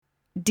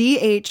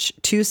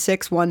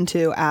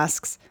DH2612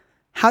 asks,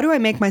 how do I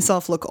make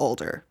myself look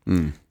older?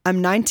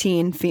 I'm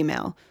 19,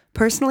 female.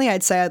 Personally,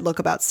 I'd say I'd look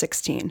about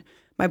 16.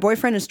 My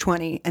boyfriend is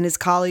 20, and his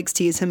colleagues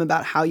tease him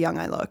about how young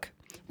I look.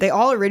 They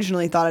all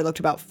originally thought I looked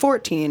about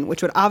 14,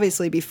 which would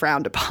obviously be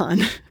frowned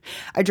upon.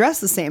 I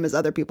dress the same as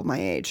other people my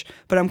age,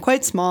 but I'm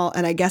quite small,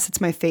 and I guess it's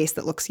my face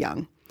that looks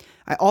young.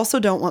 I also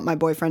don't want my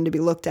boyfriend to be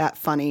looked at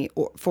funny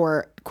or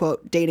for,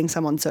 quote, dating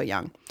someone so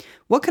young.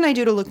 What can I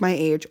do to look my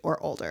age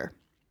or older?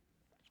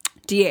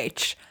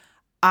 DH,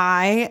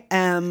 I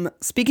am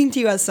speaking to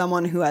you as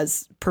someone who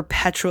has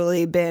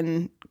perpetually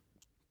been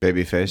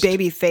baby-faced.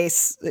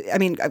 I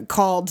mean,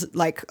 called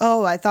like,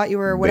 oh, I thought you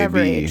were whatever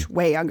age,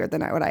 way younger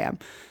than what I am.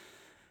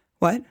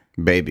 What?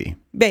 Baby.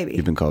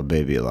 You've been called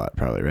baby a lot,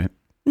 probably, right?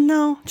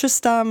 No,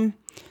 just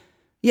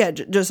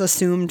just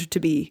assumed to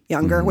be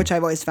younger, which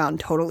I've always found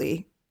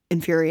totally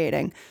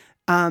infuriating.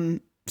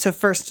 So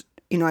first,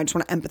 I just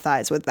want to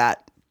empathize with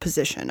that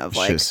position of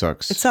like, shit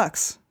sucks. It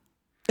sucks.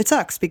 It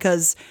sucks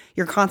because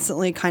you're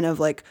constantly kind of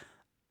like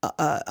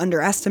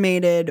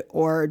underestimated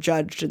or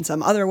judged in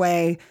some other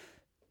way.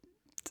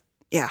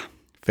 Yeah.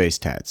 Face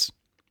tats.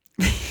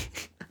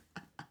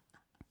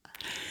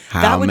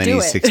 How many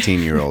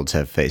 16-year-olds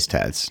have face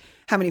tats?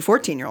 How many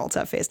 14-year-olds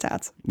have face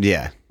tats?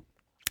 Yeah.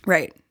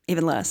 Right.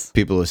 Even less.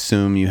 People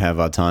assume you have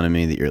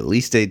autonomy, that you're at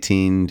least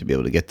 18 to be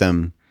able to get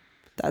them.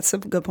 That's a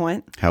good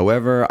point.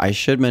 However, I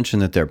should mention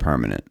that they're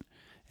permanent.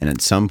 And at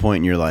some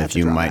point in your life,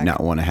 you might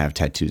not want to have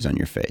tattoos on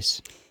your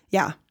face.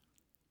 Yeah.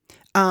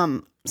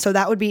 So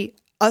that would be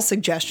a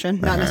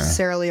suggestion, not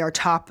necessarily our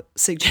top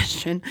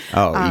suggestion.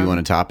 Oh, you want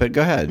to top it?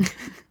 Go ahead.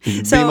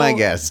 Be my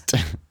guest.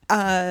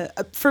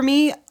 For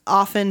me,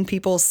 often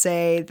people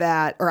say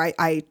that, or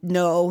I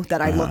know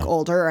that I look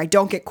older, or I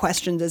don't get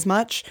questioned as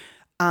much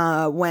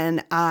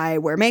when I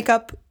wear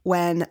makeup,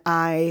 when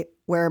I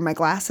wear my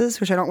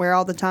glasses, which I don't wear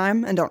all the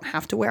time and don't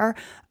have to wear,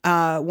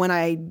 when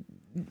I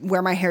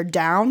wear my hair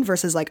down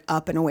versus like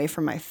up and away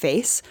from my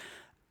face.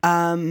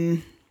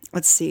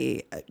 Let's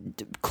see,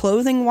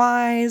 clothing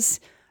wise,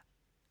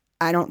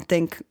 I don't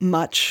think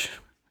much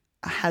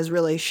has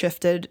really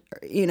shifted,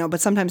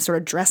 but sometimes sort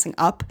of dressing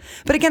up.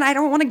 But again, I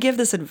don't want to give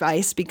this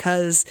advice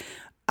because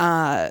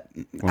I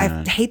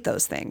hate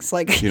those things.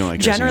 Like, you don't like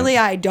generally,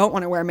 I don't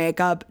want to wear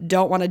makeup,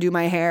 don't want to do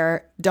my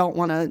hair, don't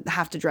want to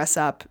have to dress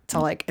up to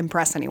like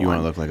impress anyone. You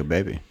want to look like a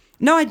baby.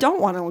 No, I don't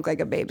want to look like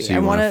a baby. So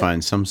you want to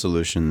find some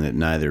solution that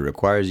neither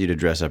requires you to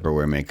dress up or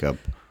wear makeup.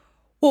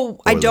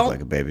 Well, I don't look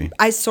like a baby.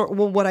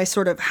 What I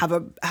sort of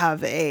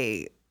have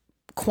a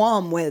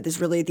qualm with is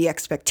really the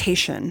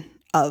expectation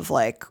of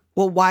like,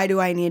 well, why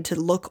do I need to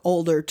look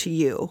older to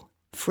you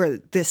for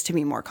this to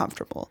be more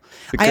comfortable?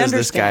 Because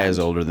this guy is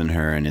older than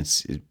her, and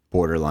it's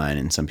borderline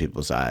in some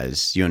people's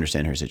eyes. You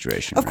understand her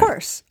situation, of right?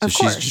 course. So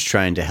she's just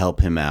trying to help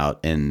him out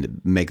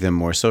and make them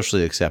more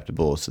socially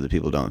acceptable, so that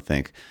people don't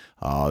think,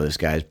 oh, this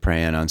guy's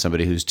preying on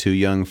somebody who's too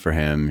young for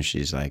him.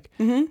 She's like,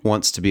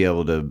 wants to be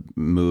able to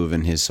move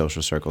in his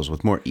social circles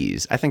with more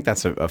ease. I think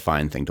that's a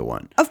fine thing to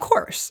want. Of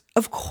course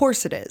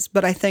it is.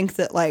 But I think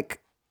that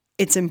like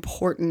it's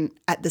important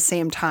at the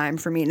same time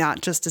for me not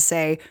just to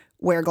say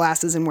wear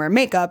glasses and wear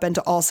makeup, and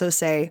to also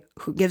say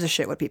who gives a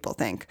shit what people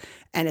think.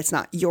 And it's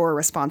not your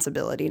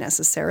responsibility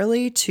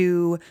necessarily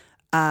to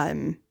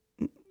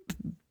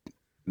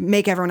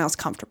make everyone else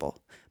comfortable.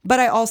 But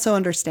I also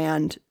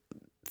understand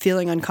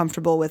feeling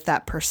uncomfortable with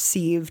that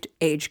perceived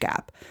age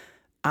gap.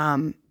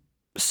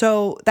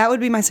 So that would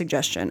be my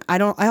suggestion. I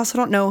also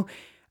don't know,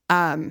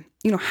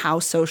 how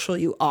social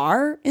you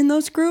are in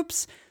those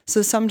groups.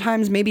 So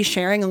sometimes maybe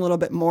sharing a little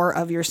bit more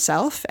of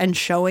yourself and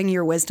showing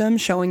your wisdom,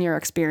 showing your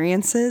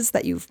experiences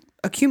that you've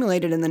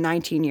accumulated in the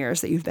 19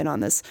 years that you've been on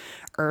this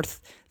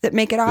earth that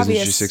make it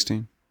obvious. Isn't she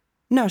 16?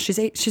 No,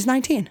 she's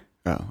 19.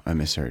 Oh, I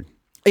misheard.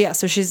 Yeah,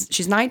 so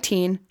she's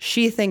 19.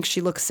 She thinks she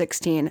looks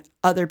 16.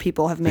 Other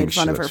people have made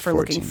fun of her for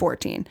looking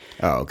 14.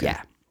 Oh, okay.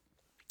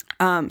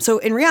 Yeah. So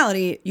in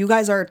reality, you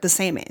guys are the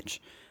same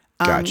age.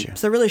 Gotcha.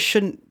 So there really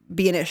shouldn't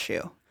be an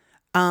issue.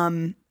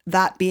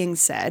 That being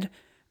said,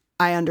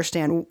 I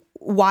understand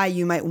why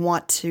you might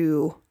want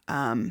to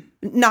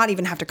not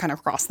even have to kind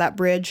of cross that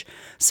bridge.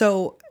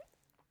 So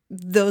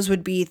those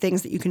would be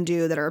things that you can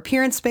do that are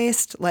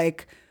appearance-based,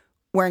 like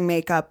wearing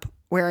makeup,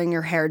 wearing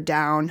your hair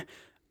down,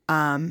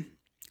 and,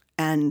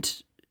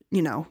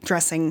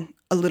 dressing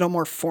a little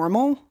more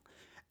formal,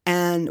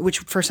 and which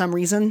for some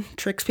reason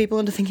tricks people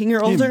into thinking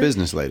you're older. You're a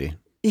business lady.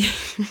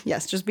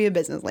 Yes, just be a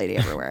business lady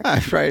everywhere.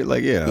 Right,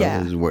 like,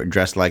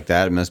 dressed like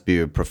that, it must be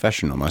a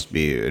professional, must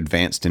be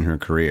advanced in her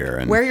career.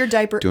 And wear your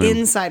diaper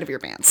inside of your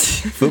pants.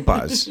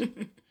 Fupas.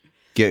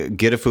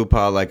 Get a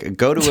fupa, like,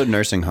 go to a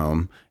nursing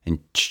home and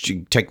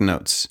take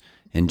notes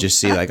and just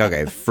see, like,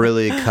 okay,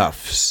 frilly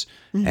cuffs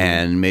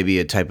and maybe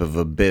a type of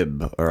a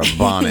bib or a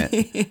bonnet.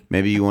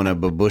 Maybe you want a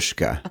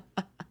babushka.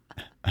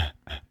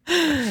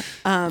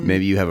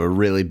 Maybe you have a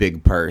really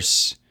big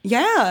purse.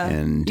 Yeah,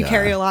 and you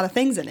carry a lot of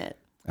things in it.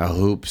 A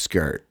hoop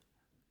skirt.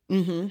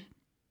 Mm-hmm.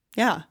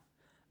 Yeah.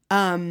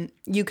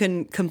 You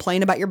can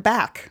complain about your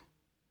back.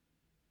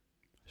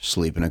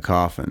 Sleep in a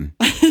coffin.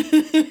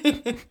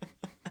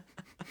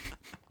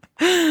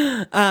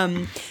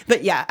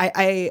 But yeah,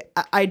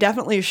 I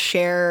definitely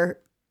share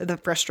the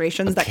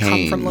frustrations that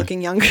come from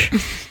looking younger.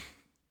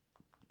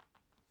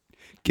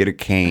 Get a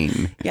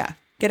cane. Yeah.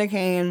 Get a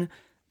cane.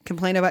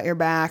 Complain about your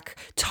back.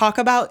 Talk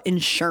about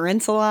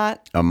insurance a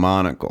lot. A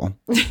monocle.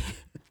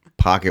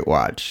 Pocket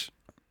watch.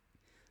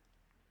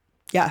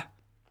 Yeah.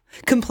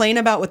 Complain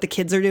about what the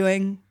kids are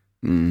doing.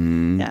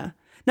 Mm-hmm. Yeah.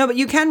 No, but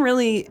you can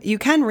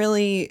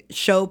really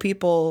show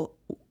people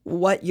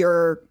what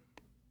your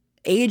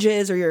age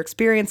is or your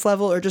experience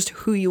level or just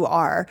who you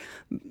are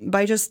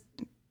by just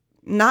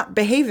not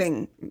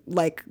behaving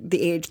like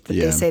the age that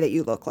they say that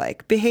you look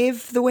like.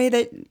 Behave the way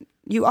that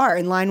you are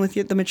in line with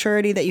the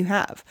maturity that you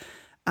have.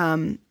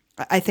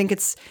 I think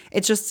it's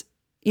just,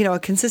 a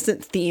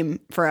consistent theme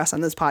for us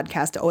on this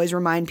podcast to always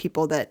remind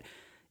people that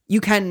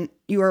you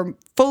are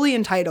fully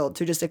entitled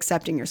to just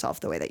accepting yourself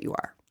the way that you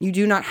are. You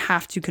do not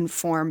have to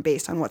conform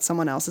based on what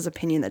someone else's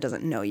opinion that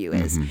doesn't know you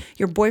is.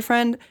 Your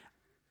boyfriend,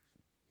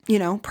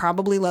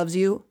 probably loves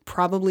you,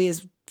 probably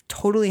is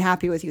totally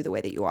happy with you the way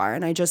that you are.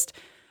 And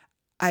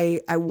I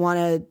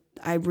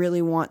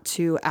really want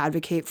to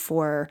advocate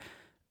for,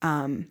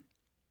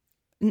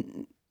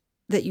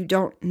 that you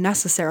don't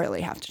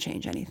necessarily have to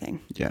change anything.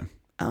 Yeah.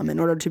 In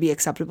order to be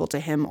acceptable to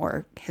him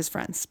or his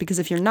friends. Because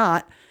if you're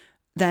not,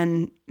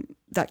 then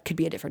that could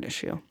be a different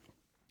issue.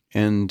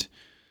 And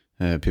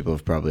people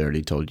have probably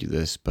already told you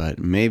this, but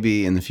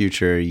maybe in the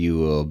future you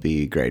will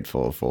be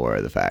grateful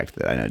for the fact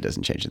that I know it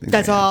doesn't change anything.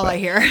 That's all I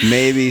hear.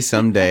 Maybe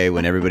someday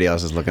when everybody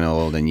else is looking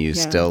old and you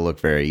still look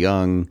very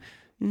young,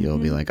 you'll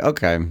be like,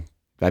 okay,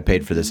 I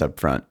paid for this up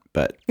front.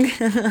 But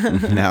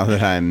now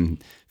that I'm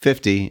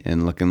 50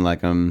 and looking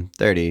like I'm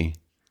 30,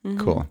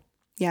 cool.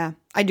 Yeah,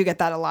 I do get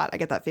that a lot. I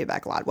get that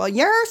feedback a lot. Well,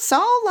 you're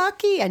so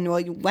lucky. And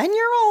when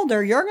you're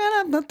older, you're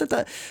going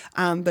to...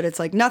 but it's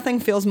like nothing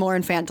feels more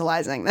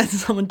infantilizing than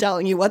someone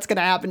telling you what's going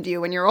to happen to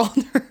you when you're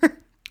older.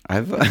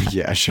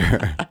 Yeah,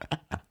 sure.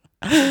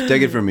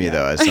 Take it from me,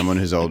 though, as someone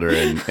who's older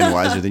and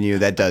wiser than you,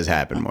 that does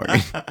happen,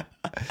 Morgan.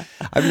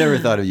 I've never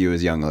thought of you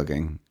as young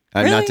looking.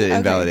 Really? Not to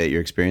invalidate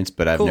your experience,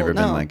 but I've never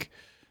been no. like...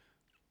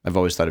 I've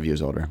always thought of you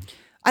as older.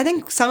 I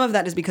think some of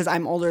that is because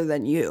I'm older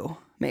than you,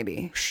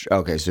 maybe.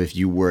 Okay, so if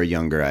you were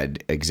younger,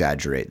 I'd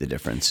exaggerate the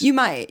difference. You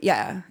might,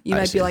 yeah. You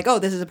might be like, oh,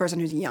 this is a person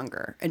who's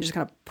younger, and just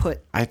kind of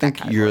put I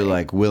think your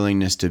like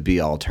willingness to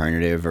be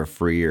alternative or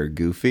free or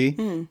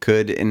goofy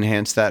could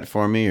enhance that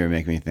for me or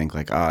make me think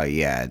like, oh,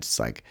 yeah, it's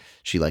like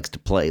she likes to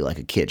play like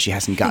a kid. She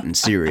hasn't gotten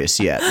serious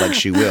yet, like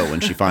she will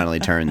when she finally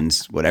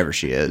turns whatever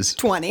she is.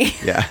 20.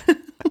 Yeah.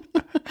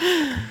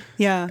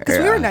 Yeah, because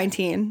we were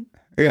 19.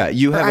 Yeah,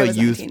 you have a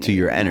youth 19, to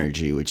your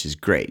energy, which is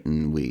great,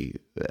 and we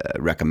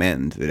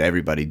recommend that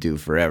everybody do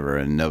forever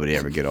and nobody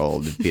ever get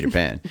old. Peter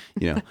Pan,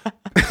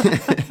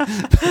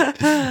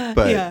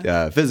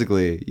 But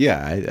physically,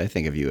 I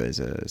think of you as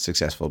a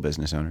successful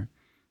business owner.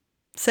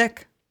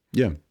 Sick.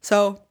 Yeah.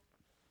 So,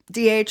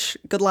 DH,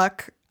 good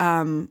luck.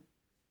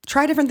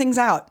 Try different things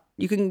out.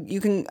 You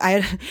can.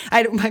 I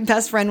had my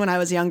best friend when I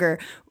was younger.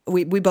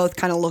 We both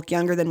kind of look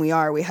younger than we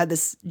are. We had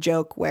this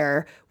joke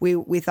where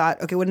we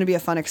thought, okay, wouldn't it be a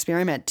fun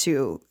experiment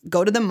to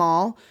go to the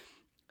mall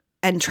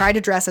and try to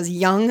dress as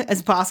young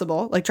as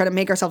possible, like try to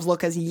make ourselves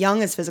look as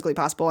young as physically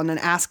possible, and then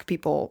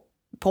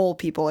poll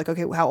people like,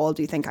 okay, how old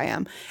do you think I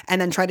am? And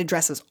then try to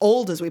dress as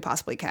old as we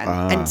possibly can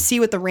and see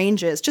what the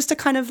range is, just to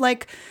kind of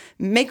like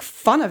make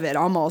fun of it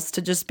almost,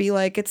 to just be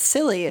like, it's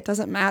silly. It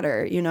doesn't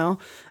matter,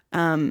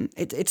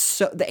 It's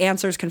so, the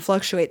answers can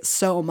fluctuate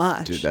so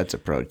much. Dude, that's a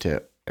pro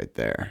tip right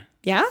there.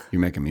 Yeah? You're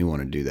making me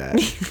want to do that.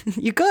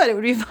 You could. It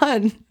would be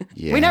fun.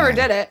 Yeah. We never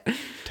did it.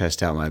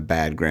 Test out my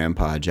bad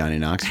grandpa Johnny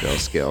Knoxville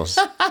skills.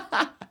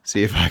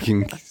 See if I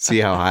can see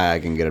how high I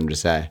can get him to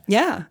say.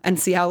 Yeah, and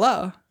see how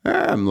low.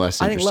 I'm less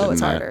I interested think low in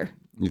is that. harder.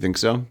 You think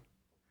so?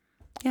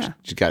 Yeah.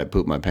 Just got to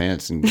poop my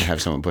pants and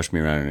have someone push me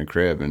around in a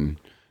crib and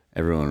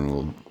everyone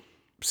will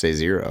say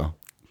 0.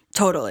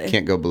 Totally.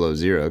 Can't go below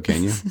 0,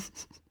 can you?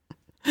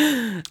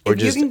 Or If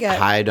just you can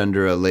hide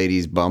under a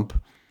lady's bump.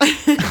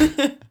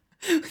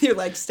 You're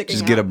like sticking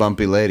Just out. get a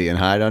bumpy lady and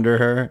hide under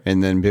her,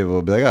 and then people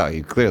will be like, oh,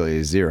 you clearly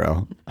is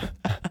 0.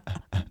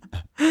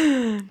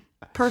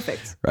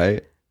 Perfect.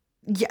 Right?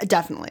 Yeah,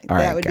 definitely. All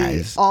that right, would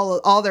guys. be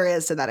all there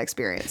is to that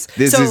experience.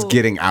 This is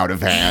getting out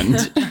of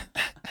hand.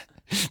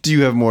 Do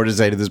you have more to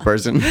say to this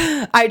person?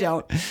 I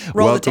don't.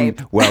 Roll the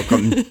tape.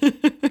 Welcome.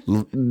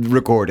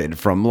 Recorded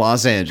from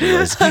Los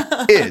Angeles.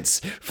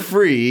 It's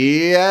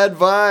Free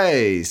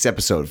Advice,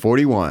 episode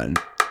 41.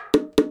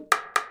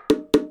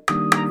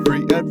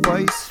 Free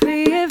advice.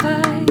 Free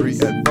advice. Free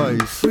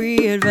advice.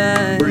 Free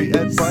advice. Free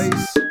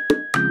advice.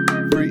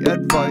 Free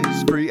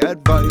advice. Free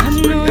advice.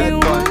 Free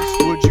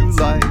advice. Would you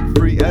like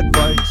free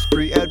advice?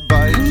 Free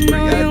advice.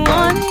 Free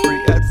advice.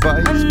 Free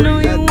advice.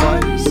 Free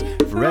advice.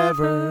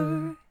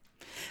 Forever.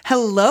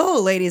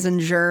 Hello, ladies and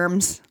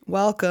germs.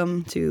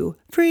 Welcome to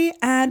Free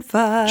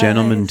Advice.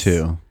 Gentlemen,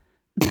 too.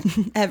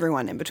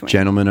 Everyone in between.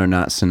 Gentlemen are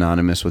not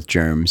synonymous with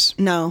germs.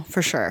 No,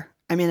 for sure.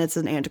 I mean, it's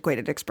an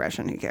antiquated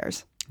expression. Who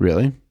cares?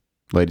 Really?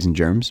 Ladies and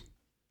germs?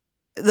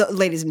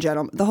 Ladies and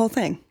gentlemen, the whole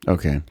thing.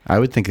 Okay. I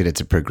would think that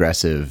it's a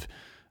progressive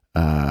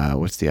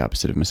what's the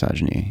opposite of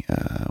misogyny?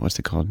 What's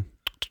it called?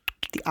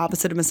 The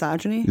opposite of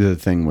misogyny? The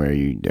thing where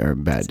you are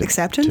bad.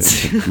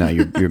 Acceptance? No,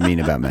 you're mean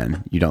about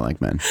men. You don't like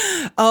men.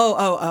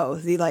 Oh.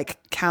 The like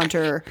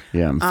counter.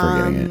 Yeah, I'm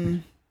forgetting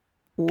it.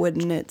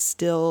 Wouldn't it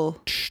still?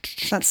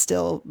 That's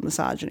still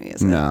misogyny,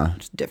 is it? No.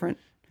 It's different.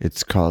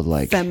 It's called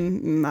like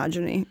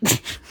Femisogyny.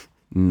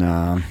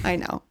 No. I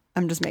know.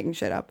 I'm just making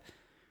shit up.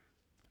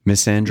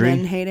 Misandry?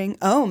 Men hating.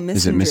 Oh, misandry.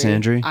 Is it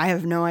misandry? I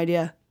have no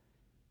idea.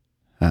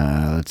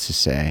 Let's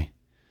just say.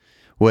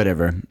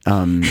 Whatever.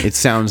 It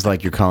sounds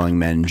like you're calling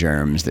men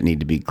germs that need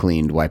to be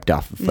cleaned, wiped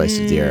off the face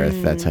of the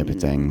earth, that type of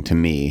thing. To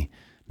me,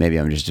 maybe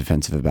I'm just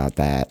defensive about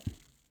that.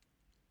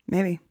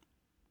 Maybe.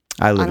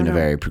 I live in a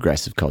very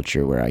progressive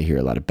culture where I hear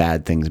a lot of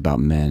bad things about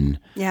men.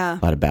 Yeah.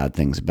 A lot of bad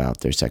things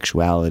about their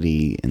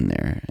sexuality and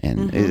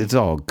it's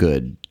all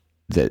good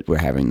that we're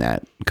having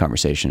that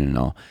conversation and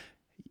all.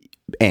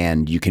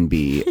 And you can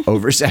be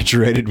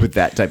oversaturated with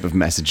that type of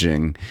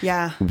messaging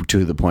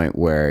to the point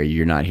where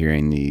you're not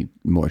hearing the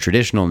more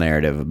traditional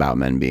narrative about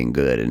men being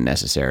good and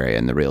necessary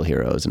and the real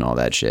heroes and all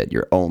that shit.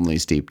 You're only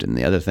steeped in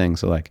the other thing.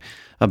 So like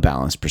a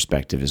balanced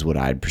perspective is what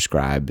I'd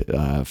prescribe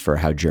for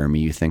how germy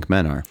you think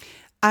men are.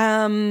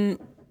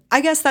 I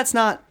guess that's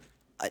not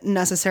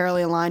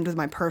necessarily aligned with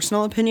my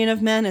personal opinion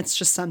of men. It's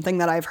just something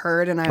that I've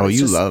heard and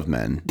love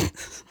men.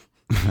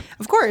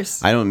 Of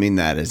course. I don't mean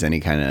that as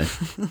any kind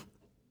of...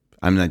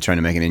 I'm not trying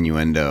to make an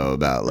innuendo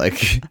about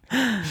like,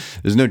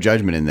 there's no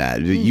judgment in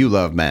that. You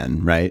love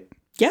men, right?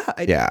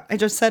 Yeah. I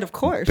just said, of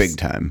course. Big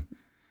time.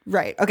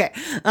 Right. Okay.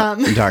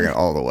 I'm talking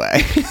all the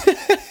way.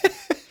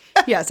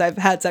 Yes, I've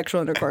had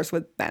sexual intercourse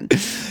with men.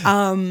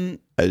 I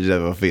just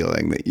have a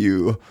feeling that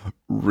you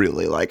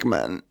really like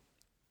men.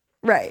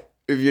 Right.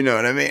 If you know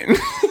what I mean.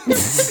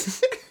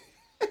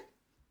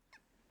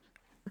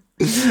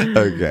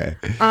 Okay.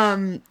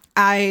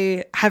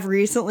 I have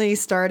recently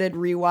started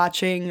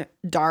rewatching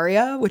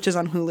Daria, which is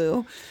on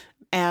Hulu.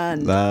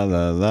 And la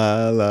la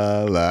la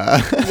la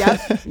la.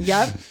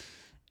 Yep.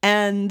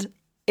 And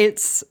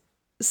it's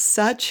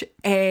such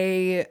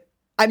a,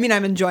 I mean,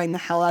 I'm enjoying the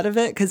hell out of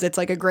it because it's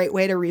like a great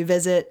way to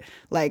revisit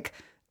like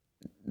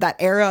that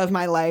era of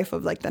my life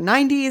of like the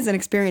 90s and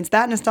experience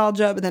that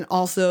nostalgia, but then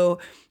also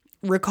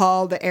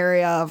recall the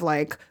area of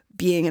like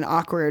being an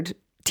awkward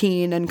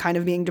teen and kind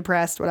of being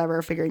depressed,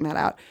 whatever, figuring that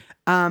out.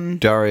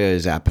 Daria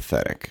is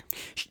apathetic.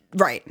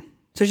 Right.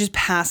 So she's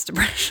past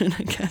depression,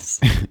 I guess.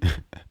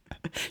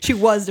 She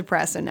was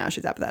depressed and now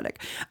she's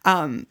apathetic.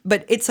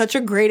 But it's such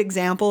a great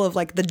example of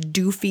like the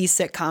doofy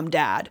sitcom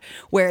dad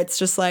where it's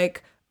just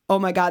like, oh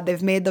my God,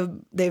 they've made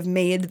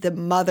the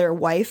mother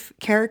wife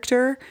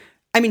character.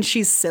 I mean,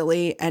 she's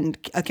silly and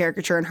a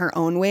caricature in her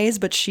own ways,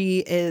 but she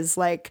is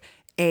like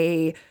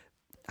a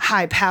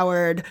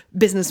high-powered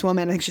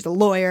businesswoman. I think she's a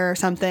lawyer or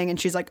something, and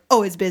she's like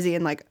always busy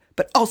and like,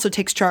 but also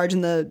takes charge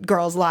in the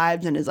girls'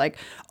 lives and is like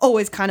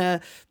always kind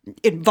of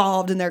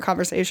involved in their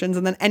conversations.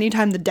 And then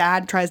anytime the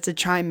dad tries to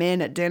chime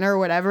in at dinner or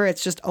whatever,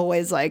 it's just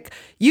always like,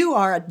 you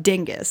are a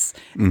dingus.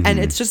 Mm-hmm. And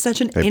it's just such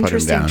an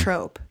interesting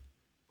trope.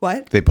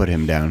 What? They put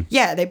him down.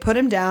 Yeah, they put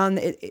him down.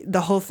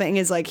 The whole thing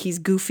is like he's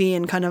goofy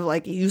and kind of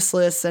like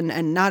useless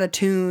and not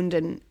attuned.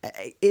 And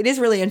it is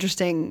really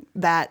interesting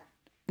that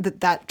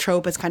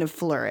trope has kind of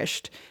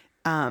flourished.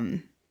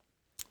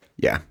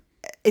 Yeah.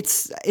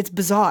 It's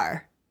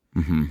bizarre.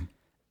 Mm-hmm.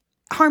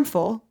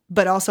 Harmful,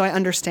 but also I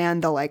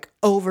understand the like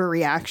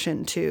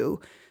overreaction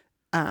to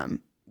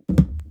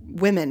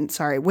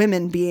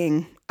women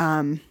being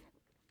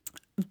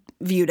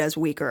viewed as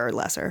weaker or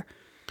lesser.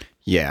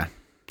 Yeah.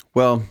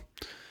 Well,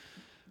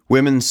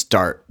 women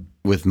start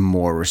with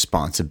more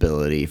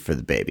responsibility for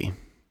the baby.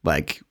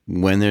 Like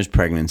when there's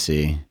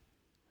pregnancy,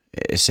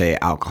 say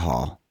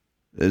alcohol,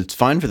 it's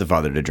fine for the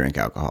father to drink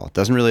alcohol. It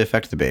doesn't really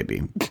affect the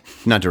baby.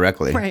 Not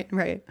directly.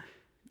 Right.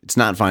 It's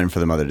not fine for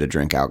the mother to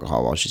drink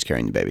alcohol while she's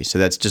carrying the baby. So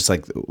that's just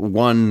like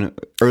one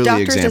early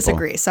doctors example. Doctors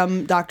disagree.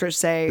 Some doctors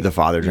say the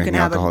father drinking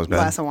alcohol is bad. You can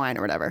have a glass of wine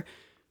or whatever.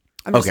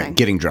 I'm just saying.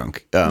 Getting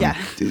drunk. Yeah.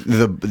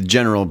 The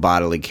general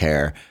bodily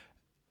care.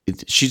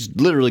 She's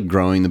literally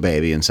growing the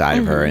baby inside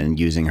of her and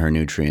using her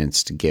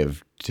nutrients to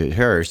give to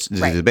her, to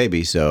the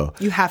baby. So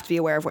you have to be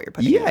aware of what you're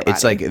putting in your body.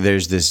 It's like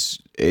there's this,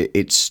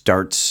 it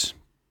starts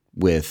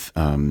with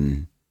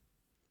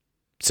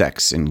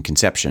sex and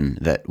conception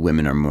that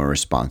women are more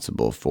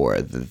responsible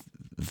for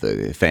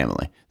the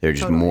family. They're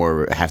just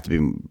have to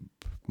be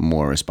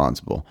more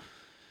responsible.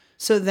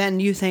 So then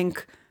you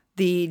think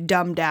the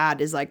dumb dad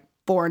is like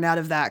born out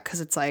of that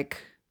because it's like,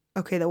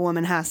 okay, the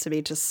woman has to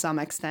be to some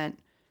extent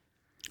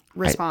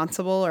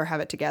responsible or have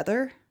it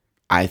together?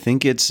 I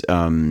think it's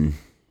born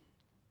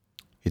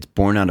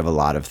out of a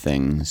lot of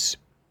things,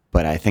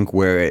 but I think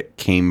where it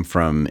came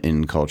from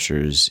in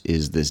cultures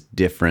is this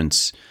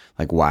difference,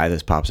 like why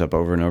this pops up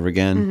over and over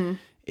again,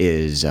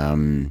 is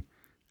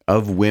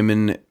of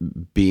women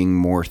being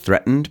more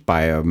threatened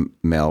by a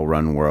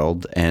male-run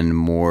world and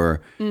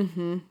more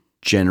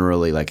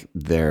generally like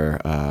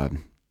they're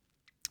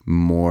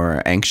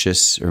more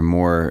anxious or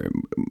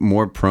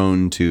more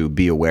prone to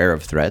be aware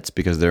of threats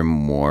because they're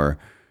more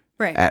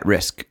at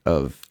risk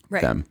of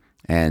them.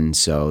 And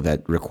so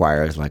that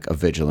requires like a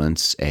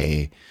vigilance,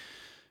 a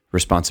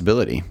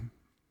responsibility.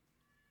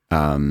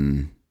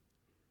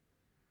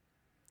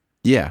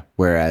 Yeah.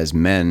 Whereas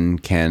men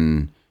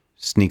can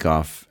sneak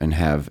off and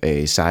have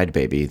a side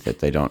baby that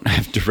they don't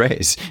have to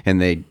raise,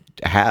 and they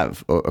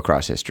have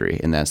across history.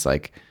 And that's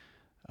like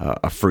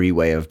a free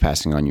way of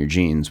passing on your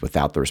genes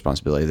without the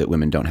responsibility that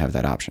women don't have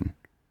that option.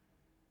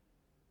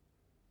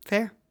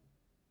 Fair.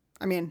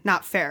 I mean,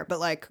 not fair, but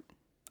like,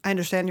 I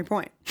understand your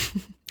point.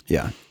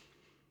 Yeah.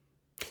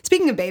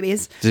 Speaking of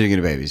babies,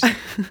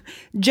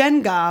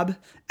 Jen Gob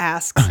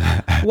asks,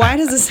 why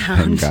does the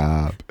sound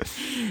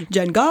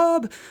Jen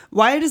Gob,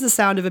 why does the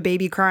sound of a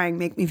baby crying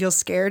make me feel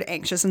scared,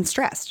 anxious, and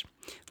stressed?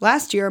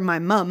 Last year, my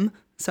mum,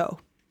 so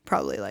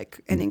probably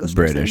like an English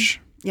British.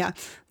 person. Yeah.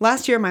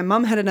 Last year, my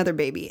mum had another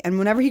baby, and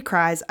whenever he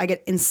cries, I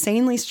get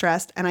insanely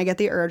stressed, and I get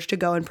the urge to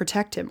go and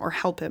protect him or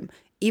help him,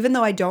 even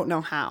though I don't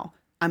know how.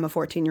 I'm a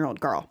 14-year-old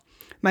girl.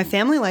 My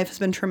family life has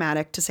been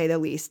traumatic, to say the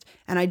least,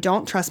 and I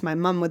don't trust my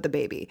mum with the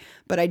baby,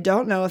 but I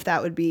don't know if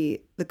that would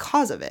be the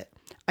cause of it.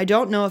 I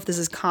don't know if this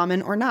is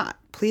common or not.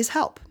 Please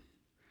help.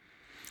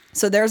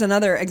 So there's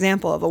another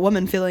example of a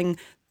woman feeling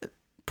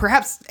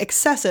perhaps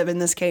excessive, in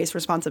this case,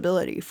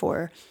 responsibility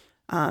for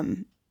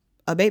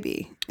a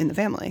baby in the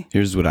family.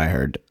 Here's what I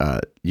heard.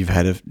 You've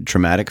had a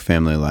traumatic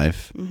family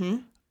life.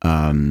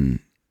 Mm-hmm.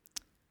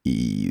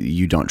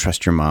 You don't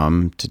trust your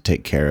mom to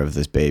take care of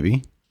this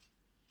baby.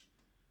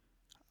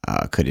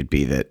 Could it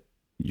be that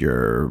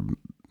your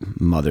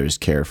mother's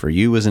care for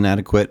you was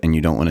inadequate and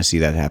you don't want to see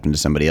that happen to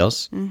somebody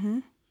else? Mm-hmm.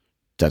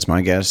 That's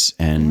my guess.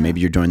 And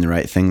maybe you're doing the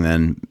right thing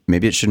then.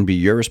 Maybe it shouldn't be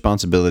your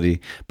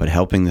responsibility, but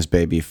helping this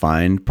baby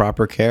find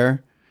proper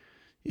care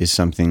is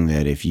something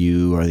that if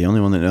you are the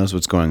only one that knows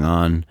what's going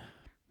on,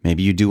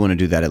 maybe you do want to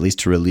do that, at least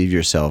to relieve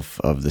yourself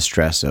of the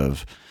stress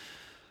of,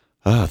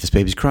 oh, this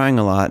baby's crying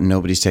a lot and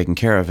nobody's taking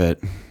care of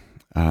it.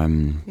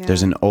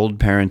 There's an old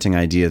parenting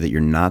idea that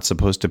you're not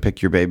supposed to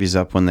pick your babies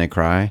up when they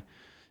cry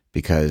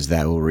because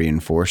that will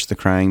reinforce the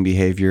crying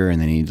behavior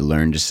and they need to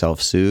learn to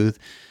self-soothe.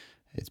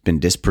 It's been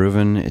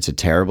disproven. It's a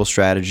terrible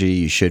strategy.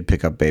 You should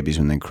pick up babies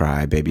when they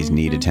cry. Babies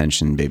need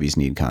attention. Babies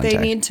need contact.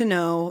 They need to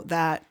know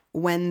that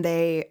when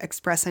they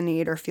express a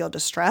need or feel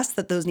distress,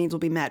 that those needs will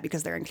be met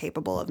because they're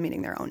incapable of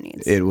meeting their own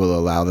needs. It will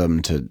allow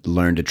them to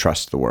learn to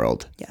trust the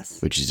world. Yes.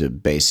 Which is a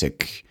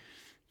basic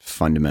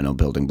fundamental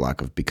building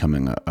block of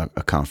becoming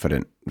a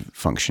confident,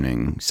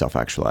 functioning,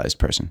 self-actualized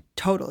person.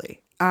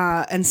 Totally.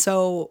 And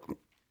so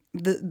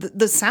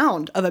the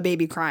sound of a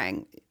baby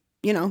crying,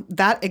 you know,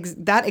 that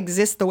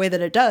exists the way that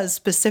it does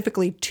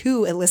specifically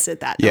to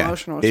elicit that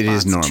emotional response. It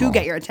is normal. To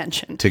get your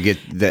attention. To get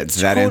that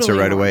totally answer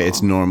right away,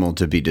 it's normal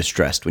to be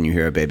distressed when you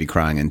hear a baby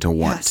crying and to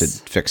want to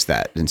fix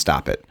that and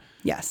stop it.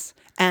 Yes.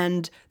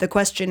 And the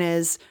question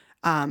is,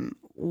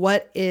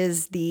 what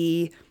is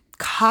the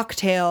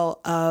cocktail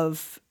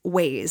of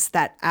ways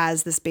that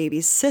as this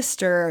baby's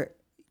sister,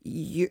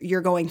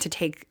 you're going to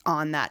take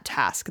on that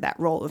task, that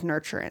role of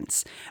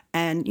nurturance?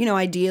 And, you know,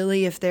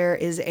 ideally, if there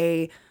is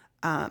a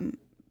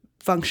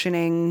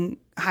functioning,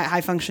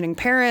 high functioning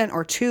parent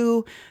or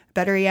two,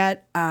 better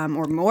yet,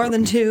 or more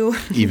than two,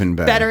 even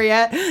better, better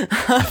yet,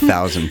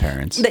 1,000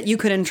 parents that you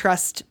could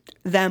entrust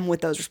them with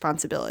those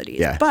responsibilities.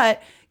 Yeah.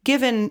 But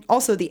given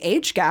also the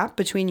age gap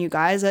between you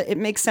guys, it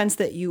makes sense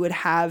that you would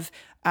have,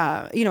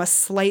 a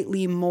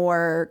slightly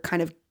more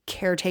kind of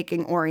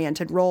caretaking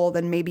oriented role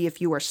than maybe if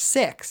you were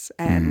 6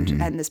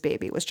 and this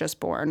baby was just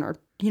born, or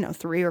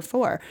 3 or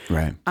 4.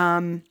 Right.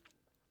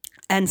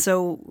 And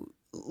so,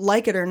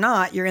 like it or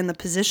not, you're in the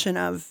position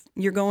of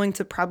you're going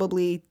to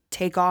probably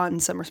take on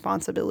some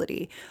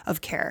responsibility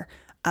of care,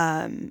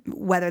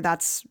 whether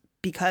that's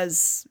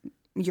because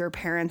your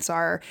parents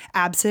are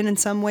absent in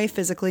some way,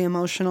 physically,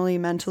 emotionally,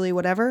 mentally,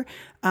 whatever,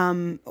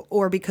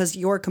 or because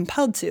you're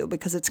compelled to,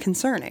 because it's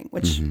concerning,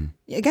 which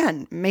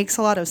again makes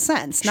a lot of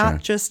sense. Sure.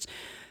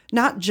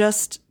 Not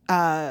just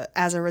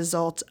as a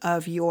result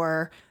of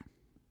your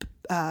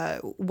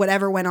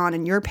whatever went on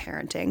in your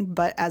parenting,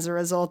 but as a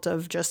result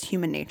of just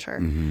human nature.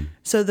 Mm-hmm.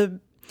 So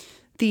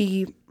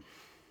the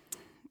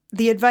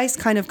advice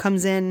kind of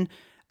comes in,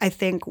 I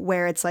think,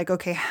 where it's like,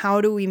 okay, how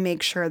do we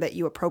make sure that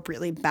you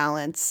appropriately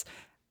balance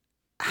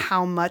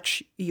how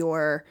much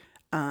you're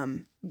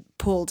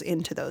pulled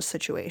into those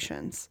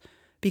situations?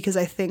 Because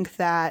I think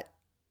that,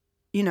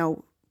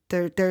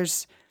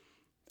 there's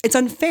it's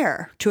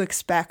unfair to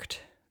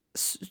expect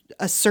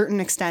a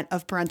certain extent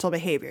of parental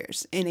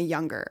behaviors in a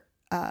younger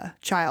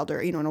child or,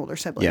 an older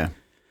sibling.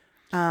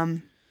 Yeah.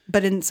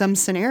 But in some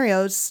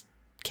scenarios,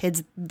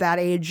 kids that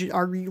age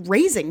are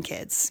raising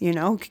kids, you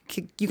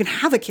can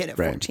have a kid at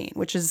 14,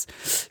 which is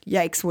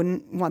yikes.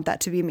 Wouldn't want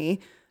that to be me.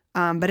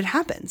 But it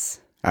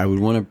happens. I would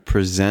want to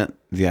present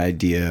the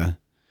idea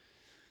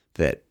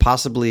that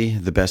possibly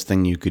the best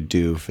thing you could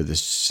do for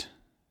this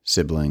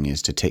sibling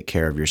is to take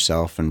care of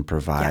yourself and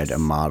provide a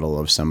model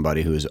of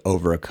somebody who has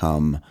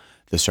overcome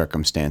the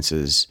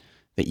circumstances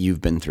that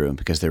you've been through,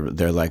 because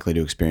they're likely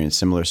to experience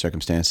similar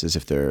circumstances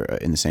if they're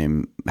in the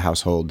same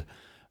household.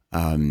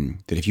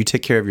 That if you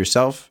take care of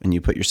yourself and you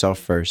put yourself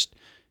first,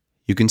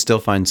 You can still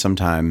find some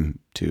time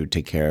to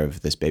take care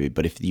of this baby,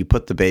 but if you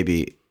put the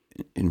baby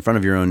in front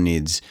of your own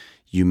needs,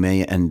 you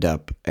may end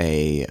up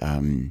a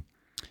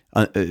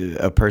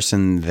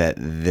person that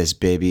this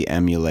baby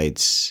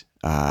emulates.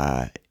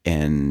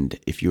 And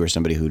if you are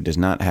somebody who does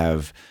not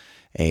have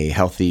a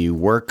healthy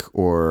work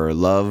or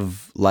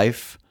love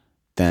life,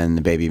 then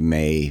the baby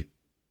may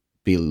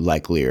be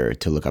likelier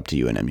to look up to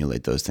you and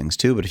emulate those things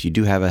too. But if you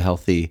do have a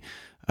healthy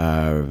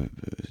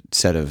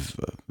set of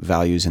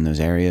values in those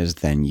areas,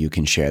 then you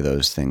can share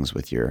those things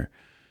with your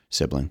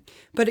sibling.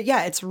 But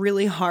yeah, it's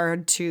really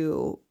hard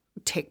to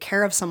take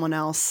care of someone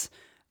else,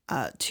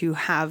 to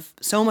have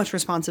so much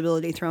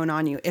responsibility thrown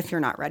on you if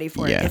you're not ready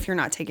for it, if you're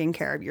not taking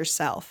care of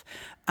yourself.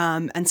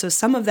 And so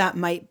some of that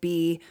might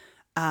be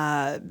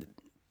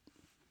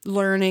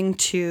learning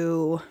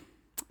to,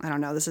 I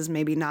don't know, this is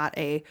maybe not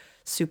a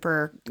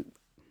super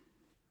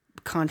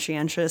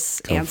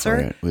conscientious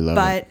answer, We love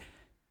but it.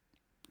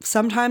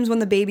 Sometimes when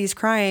the baby's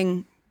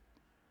crying,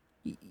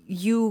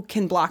 you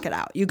can block it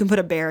out. You can put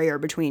a barrier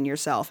between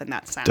yourself and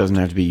that sound. Doesn't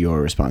have to be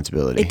your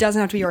responsibility. It doesn't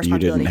have to be your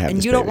responsibility.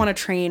 And you don't want to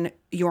train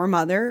your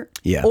mother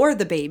or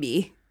the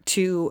baby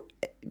to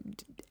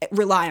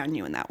rely on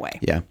you in that way.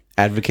 Yeah.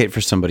 Advocate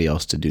for somebody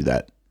else to do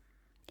that.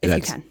 If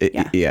you can.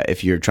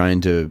 If you're trying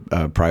to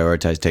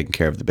prioritize taking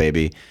care of the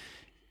baby,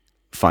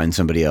 find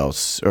somebody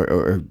else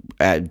or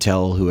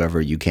tell whoever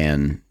you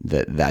can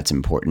that that's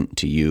important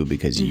to you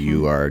because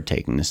you are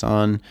taking this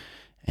on.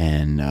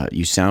 And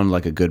you sound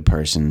like a good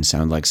person,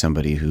 sound like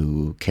somebody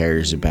who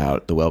cares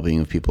about the well-being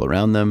of people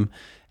around them.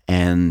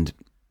 And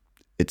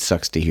it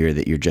sucks to hear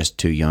that you're just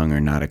too young or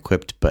not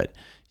equipped, but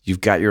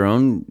you've got your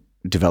own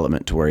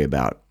development to worry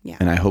about. Yeah.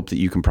 And I hope that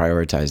you can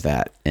prioritize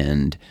that.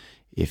 And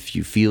if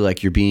you feel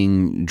like you're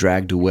being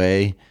dragged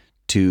away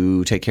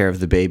to take care of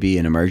the baby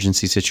in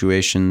emergency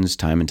situations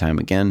time and time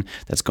again,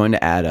 that's going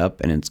to add up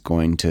and it's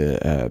going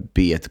to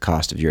be at the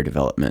cost of your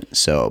development.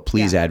 So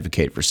please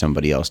advocate for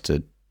somebody else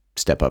to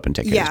step up and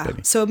take care of this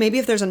baby. So maybe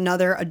if there's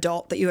another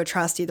adult that you would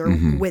trust, either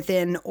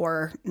within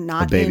or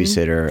not, a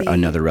babysitter,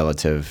 another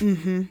relative,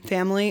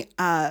 family.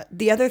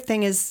 The other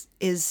thing is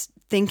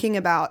thinking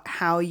about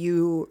how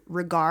you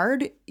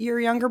regard your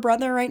younger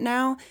brother right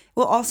now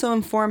will also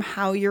inform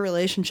how your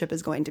relationship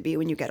is going to be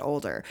when you get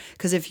older.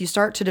 Because if you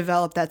start to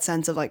develop that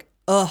sense of like,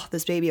 oh,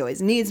 this baby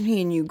always needs me,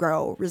 and you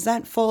grow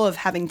resentful of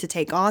having to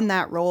take on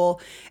that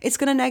role, it's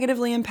going to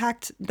negatively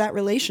impact that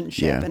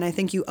relationship. Yeah. And I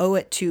think you owe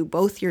it to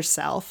both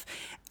yourself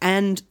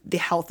and the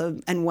health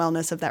of, and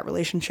wellness of that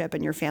relationship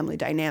and your family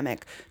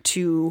dynamic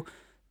to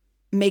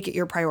make it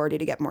your priority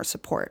to get more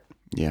support.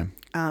 Yeah.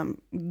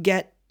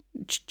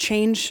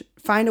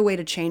 Find a way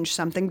to change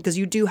something, because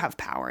you do have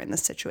power in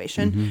this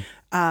situation,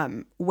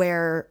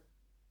 where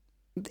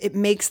it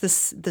makes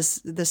this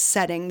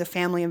setting, the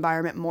family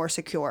environment, more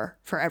secure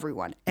for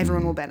everyone.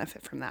 Everyone will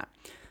benefit from that,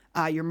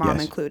 your mom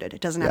included.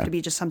 It doesn't have to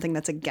be just something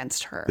that's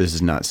against her. This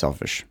is not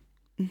selfish.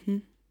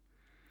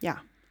 Yeah.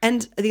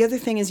 And the other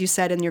thing is, you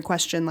said in your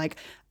question, like,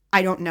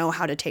 I don't know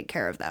how to take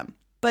care of them.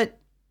 But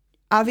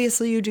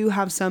obviously you do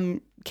have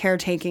some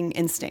caretaking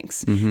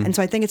instincts. And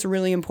so I think it's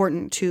really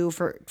important too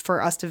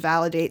for us to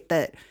validate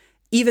that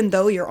even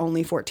though you're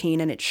only 14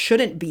 and it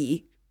shouldn't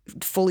be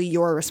fully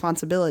your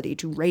responsibility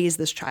to raise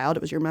this child,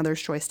 it was your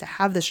mother's choice to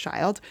have this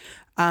child,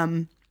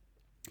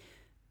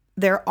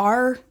 there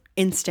are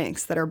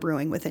instincts that are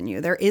brewing within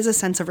you. There is a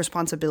sense of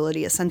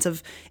responsibility, a sense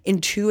of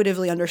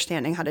intuitively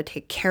understanding how to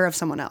take care of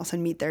someone else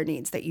and meet their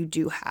needs that you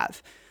do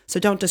have. So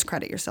don't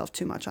discredit yourself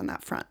too much on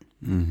that front.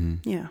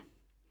 Yeah.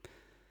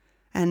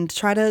 And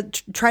try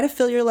to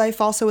fill your life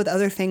also with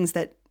other things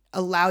that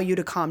allow you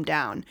to calm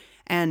down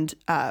and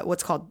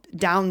what's called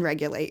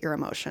down-regulate your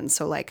emotions.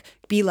 So like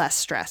be less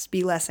stressed,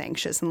 be less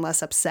anxious, and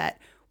less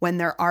upset when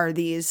there are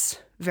these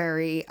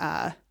very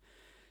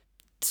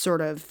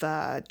sort of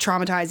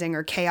traumatizing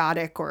or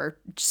chaotic or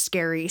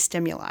scary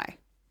stimuli.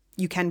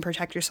 You can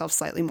protect yourself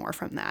slightly more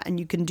from that, and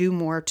you can do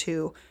more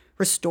to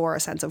restore a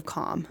sense of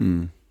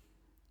calm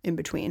in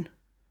between.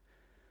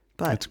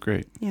 But that's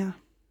great. Yeah.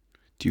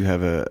 Do you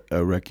have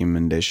a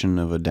recommendation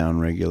of a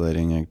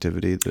down-regulating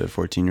activity that a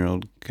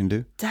 14-year-old can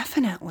do?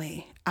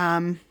 Definitely.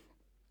 A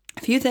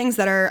few things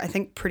that are, I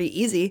think,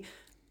 pretty easy.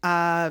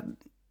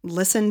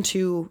 Listen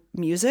to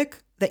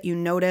music that you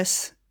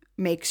notice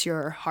makes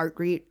your heart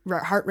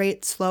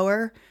rate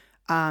slower,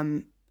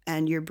 and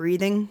your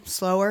breathing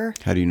slower.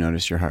 How do you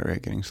notice your heart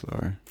rate getting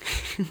slower?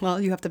 Well,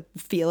 you have to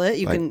feel it.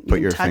 You can put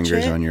your touch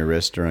fingers it on your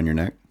wrist or on your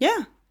neck.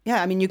 Yeah.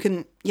 I mean, you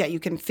can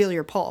feel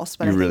your pulse,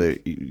 but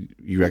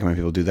you recommend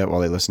people do that while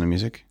they listen to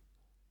music?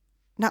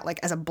 Not like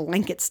as a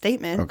blanket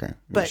statement. Okay.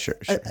 But sure.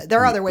 There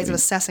are other ways of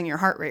assessing your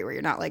heart rate where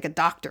you're not like a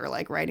doctor,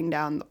 like writing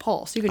down the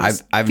pulse. You can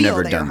just I've feel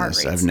never that your done heart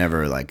this. rate's- I've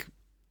never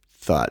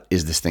thought,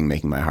 is this thing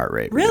making my heart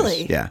rate?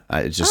 Really? Yeah.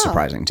 It's just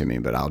surprising to me,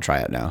 but I'll try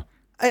it now.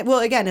 Well,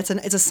 again, it's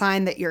a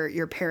sign that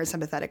your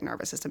parasympathetic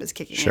nervous system is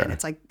kicking in.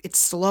 It's like it's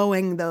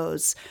slowing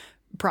those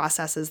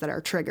processes that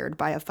are triggered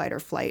by a fight or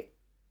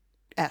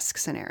flight-esque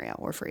scenario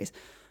or freeze.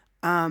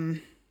 I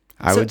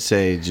would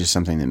say just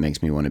something that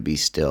makes me want to be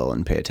still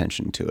and pay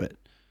attention to it.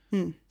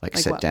 Like Like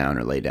sit what? down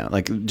or lay down.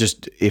 Like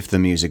just if the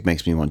music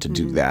makes me want to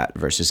do that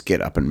versus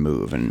get up and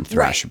move and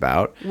thrash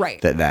about.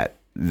 Right.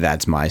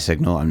 That's my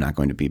signal. I'm not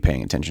going to be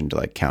paying attention to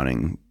like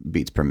counting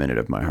beats per minute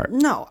of my heart.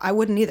 No, I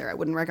wouldn't either. I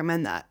wouldn't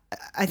recommend that.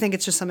 I think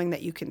it's just something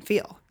that you can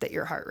feel, that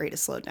your heart rate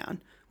is slowed down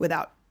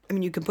without, I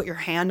mean, you can put your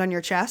hand on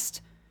your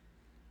chest.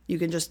 You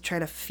can just try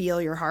to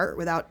feel your heart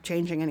without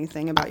changing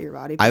anything about your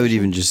body. I would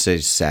even just say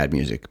sad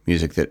music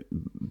that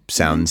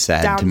sounds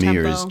sad to me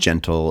or is Down-tempo.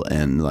 gentle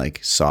and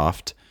like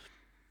soft.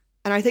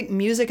 And I think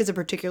music is a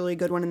particularly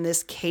good one in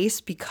this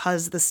case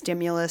because the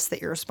stimulus that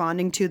you're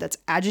responding to that's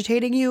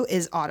agitating you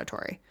is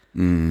auditory.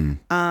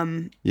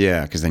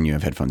 Yeah, because then you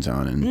have headphones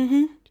on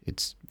and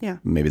it's Yeah.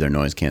 maybe they're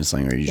noise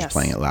canceling or you're just Yes.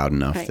 playing it loud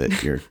enough Right.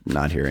 that you're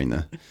not hearing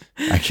the.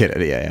 I get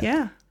it.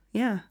 Yeah.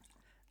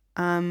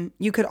 Yeah.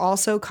 You could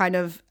also kind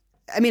of,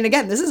 I mean,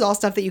 again, this is all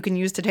stuff that you can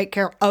use to take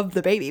care of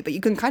the baby, but you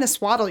can kind of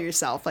swaddle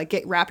yourself, like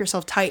wrap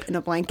yourself tight in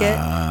a blanket,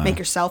 make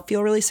yourself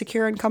feel really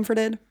secure and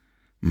comforted.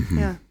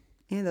 Yeah.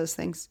 Any of those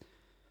things.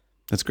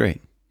 That's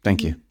great.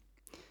 Thank you.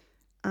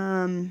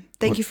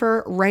 Thank you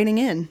for writing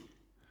in.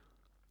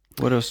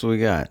 What else do we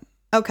got?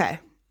 Okay.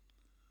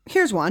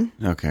 Here's one.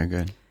 Okay,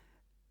 good.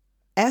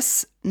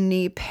 S.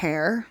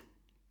 Pair.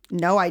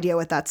 No idea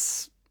what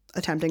that's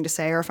attempting to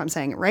say or if I'm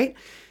saying it right.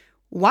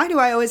 Why do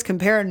I always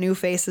compare new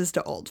faces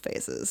to old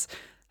faces?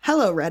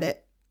 Hello, Reddit.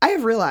 I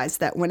have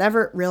realized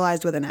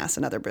with an S,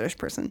 another British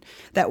person,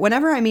 that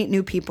whenever I meet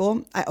new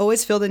people, I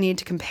always feel the need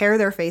to compare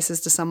their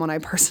faces to someone I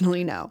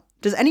personally know.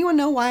 Does anyone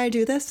know why I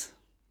do this?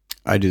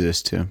 I do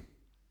this too.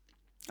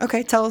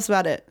 Okay, tell us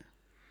about it.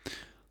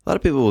 A lot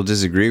of people will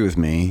disagree with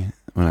me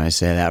when I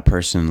say that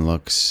person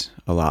looks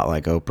a lot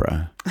like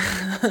Oprah.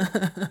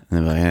 And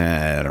they'll be like,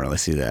 I don't really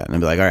see that. And I'll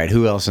be like, all right,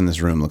 who else in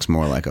this room looks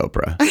more like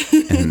Oprah?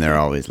 And they're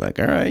always like,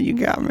 all right, you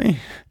got me.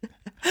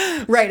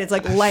 Right, it's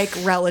like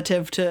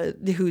relative to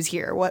who's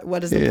here.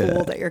 What is the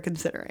pool that you're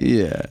considering?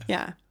 Yeah.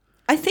 Yeah.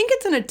 I think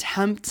it's an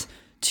attempt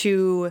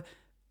to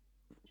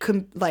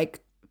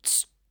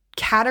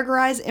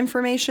categorize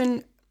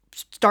information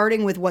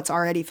starting with what's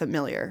already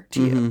familiar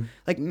to you.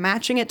 Like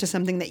matching it to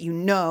something that you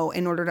know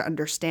in order to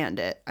understand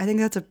it. I think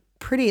that's a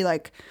pretty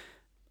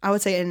I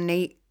would say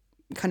innate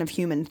kind of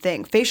human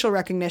thing. Facial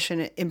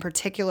recognition in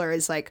particular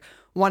is like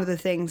one of the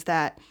things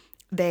that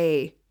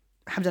they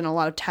have done a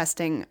lot of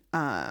testing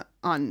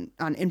on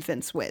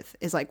infants with,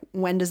 is like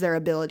when does their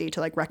ability to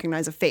like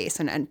recognize a face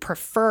and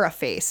prefer a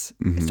face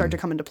start to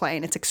come into play.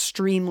 And it's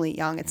extremely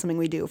young. It's something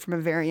we do from a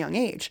very young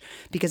age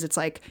because it's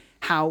like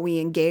how we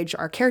engage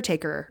our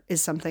caretaker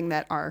is something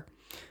that our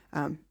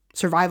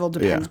survival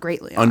depends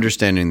greatly on.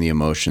 Understanding the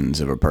emotions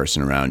of a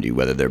person around you,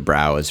 whether their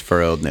brow is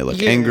furrowed and they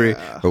look angry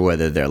or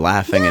whether they're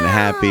laughing and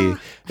happy.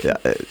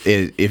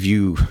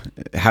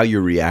 How you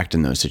react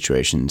in those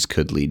situations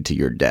could lead to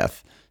your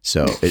death.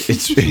 So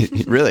it's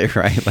really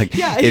right. Like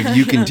if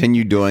you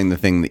continue doing the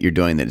thing that you're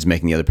doing that is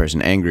making the other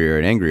person angrier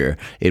and angrier,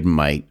 it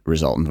might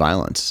result in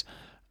violence.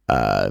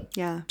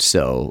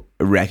 So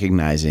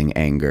recognizing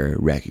anger,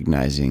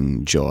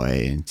 recognizing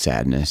joy and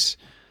sadness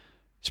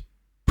is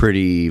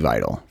pretty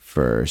vital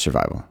for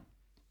survival.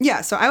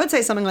 Yeah. So I would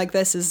say something like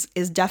this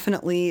is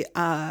definitely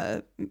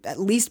at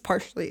least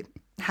partially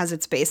has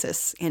its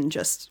basis in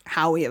just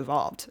how we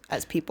evolved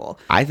as people.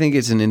 I think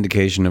it's an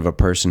indication of a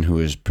person who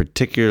is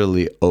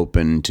particularly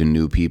open to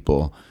new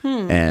people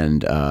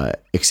and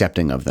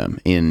accepting of them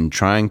in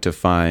trying to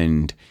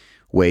find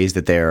ways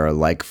that they are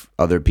like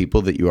other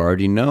people that you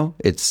already know.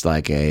 It's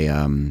like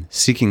a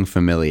seeking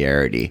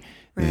familiarity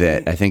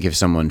that I think if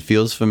someone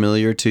feels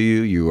familiar to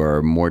you, you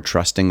are more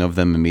trusting of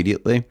them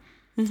immediately.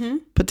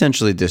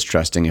 Potentially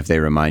distrusting if they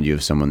remind you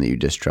of someone that you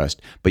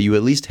distrust, but you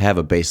at least have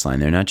a baseline.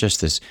 They're not just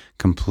this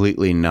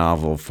completely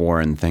novel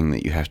foreign thing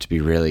that you have to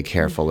be really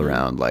careful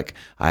around. Like,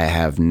 I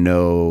have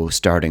no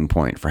starting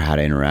point for how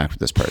to interact with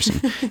this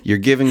person. You're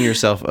giving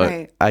yourself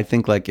I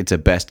think like it's a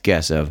best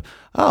guess of,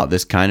 oh,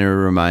 this kind of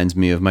reminds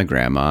me of my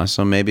grandma,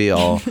 so maybe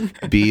I'll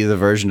be the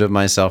version of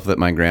myself that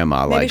my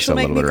grandma likes a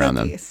little bit around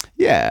them.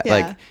 Yeah,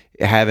 like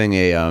having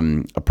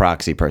a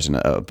proxy person,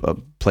 a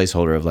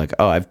placeholder of like,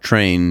 oh, I've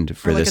trained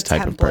for like this a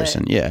type of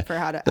person. Yeah. For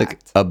how to like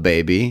act. a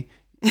baby.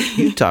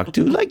 You talk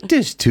to like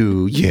this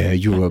too. Yeah,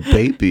 you're a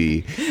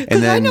baby.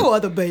 And then I know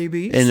other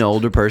babies. an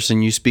older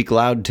person you speak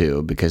loud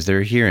to because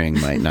their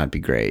hearing might not be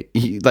great.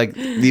 Like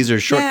these are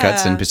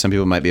shortcuts and some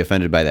people might be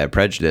offended by that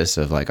prejudice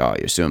of like, oh,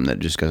 you assume that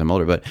just because I'm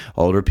older, but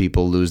older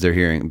people lose their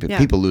hearing.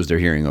 People lose their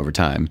hearing over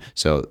time.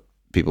 So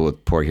people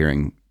with poor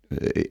hearing,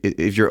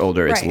 if you're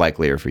older, it's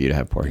likelier for you to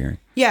have poor hearing.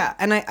 Yeah,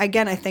 and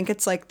I think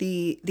it's like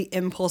the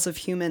impulse of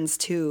humans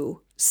to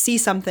see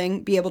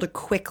something, be able to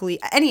quickly,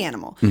 any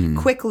animal,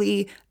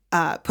 quickly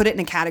put it in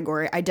a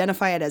category,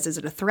 identify it as, is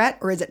it a threat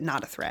or is it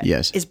not a threat?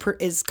 Yes.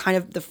 Is kind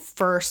of the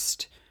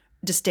first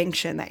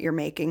distinction that you're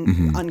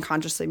making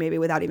unconsciously, maybe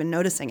without even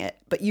noticing it.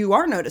 But you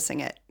are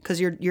noticing it because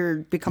you're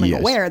becoming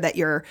aware that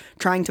you're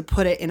trying to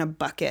put it in a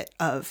bucket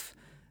of,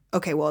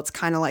 okay, well, it's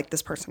kind of like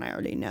this person I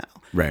already know.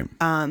 Right.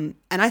 And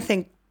I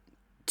think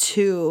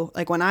too,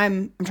 like when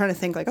I'm trying to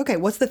think like, okay,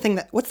 what's the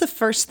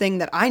first thing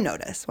that I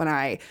notice when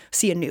I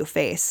see a new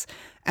face?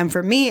 And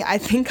for me, I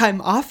think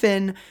I'm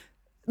often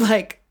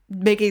like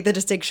making the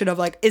distinction of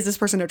like, is this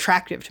person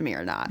attractive to me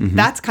or not?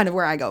 That's kind of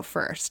where I go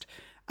first,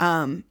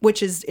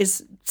 which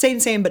is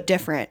same but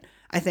different,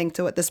 I think,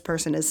 to what this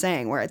person is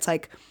saying, where it's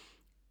like,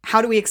 how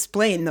do we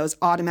explain those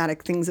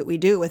automatic things that we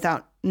do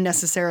without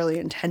necessarily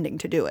intending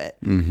to do it?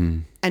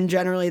 And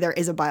generally, there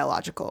is a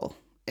biological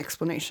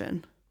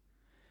explanation.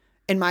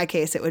 In my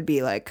case, it would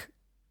be like,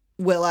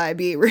 will I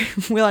be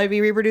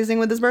reproducing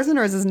with this person,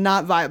 or is this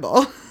not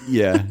viable?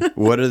 Yeah.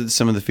 What are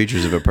some of the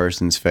features of a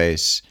person's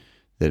face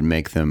that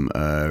make them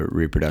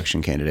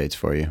reproduction candidates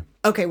for you?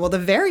 Okay, well, the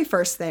very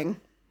first thing,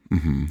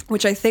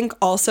 which I think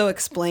also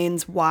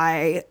explains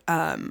why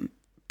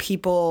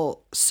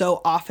people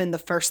so often, the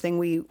first thing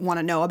we want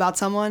to know about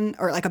someone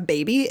or like a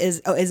baby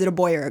is, oh, is it a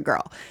boy or a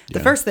girl? The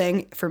first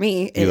thing for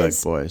me is, you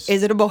like boys.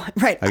 Is it a boy?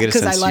 Right, I get a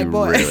sense like you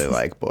boys. really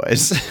like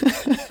boys.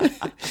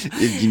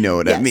 You know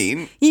what I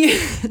mean?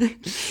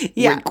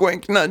 Yeah. Wink,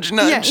 wink, nudge,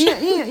 nudge.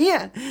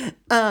 Yeah.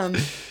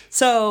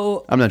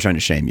 So I'm not trying to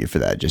shame you for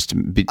that. Just to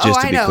be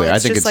I know. clear, I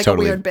It's think just it's like a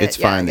totally. weird bit. It's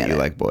Yeah, I fine that get you it.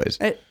 like boys.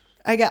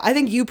 I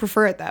think you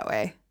prefer it that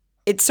way.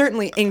 It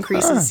certainly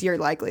increases your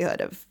likelihood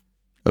of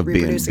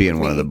reproducing being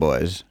with one of me. the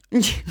boys.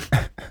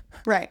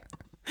 Right.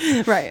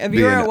 If you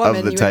Being were a of woman, the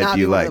you would type not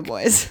you be one of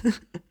like. the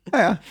boys.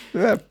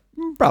 Yeah,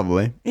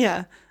 probably.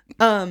 Yeah.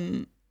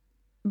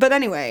 But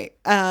anyway,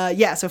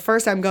 so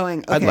first I'm going,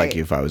 okay. I'd like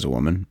you if I was a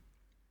woman.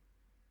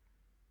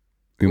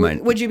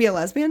 Would you be a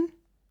lesbian?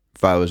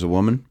 If I was a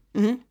woman?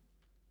 Mm-hmm.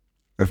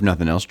 Or if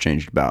nothing else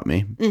changed about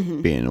me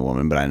being a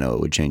woman, but I know it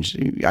would change.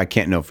 I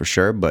can't know for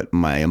sure, but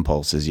my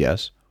impulse is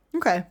yes.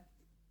 Okay.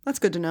 That's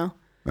good to know.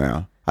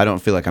 Yeah. I don't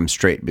feel like I'm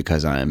straight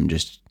because I'm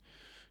just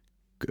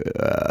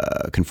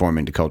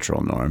conforming to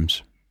cultural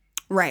norms.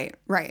 Right.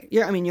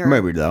 You're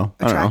Maybe though.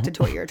 I don't know. attracted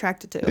to what you're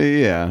attracted to.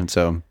 Yeah, and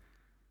so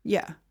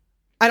Yeah.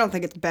 I don't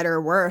think it's better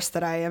or worse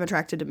that I am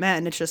attracted to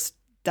men. It's just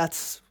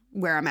that's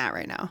where I'm at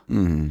right now.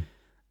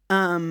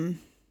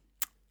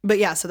 But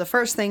yeah, so the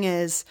first thing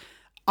is,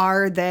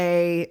 are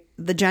they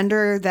the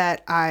gender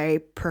that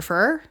I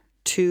prefer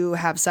to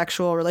have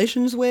sexual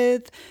relations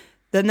with?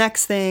 The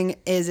next thing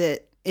is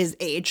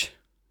age.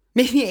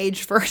 Maybe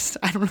age first.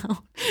 I don't know.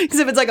 Because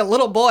if it's like a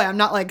little boy, I'm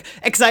not like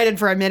excited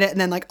for a minute and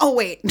then like, oh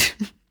wait,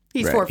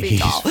 he's right. 4 feet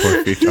tall. He's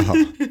 4 feet tall.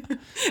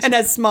 And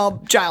has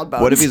small child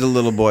bones. What if he's a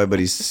little boy but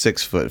he's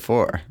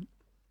 6'4"?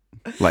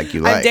 Like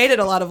you like. I've dated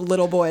a lot of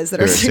little boys that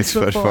are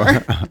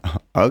 6'4".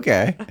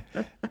 Okay.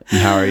 And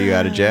how are you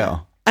out of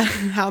jail?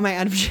 How am I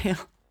out of jail?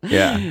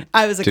 Yeah.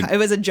 It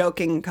was a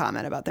joking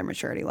comment about their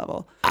maturity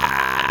level.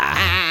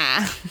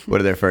 What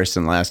are their first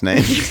and last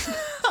names?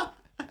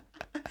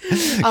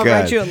 I'll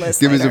write you a list.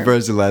 Give me later. some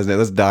first and last name.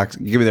 Let's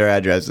give me their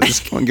addresses.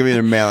 Come on, give me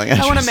their mailing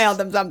address. I want to mail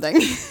them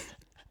something.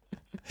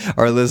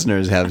 Our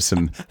listeners have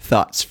some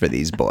thoughts for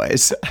these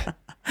boys.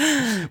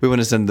 We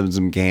want to send them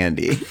some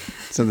candy.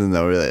 Something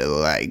they'll really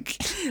like.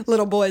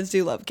 Little boys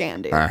do love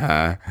candy.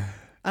 Uh-huh.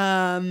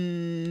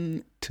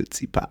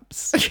 Tootsie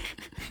Pops.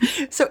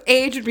 So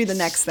age would be the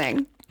next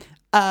thing.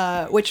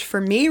 Which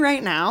for me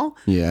right now,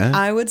 Yeah.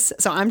 I would.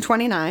 So I'm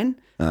 29.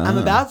 I'm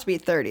about to be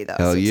 30 though.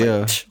 Hell so it's yeah.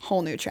 like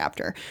whole new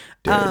chapter.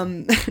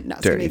 No, it's gonna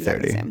be Dirty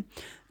exactly 30. the same.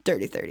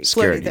 Dirty 30.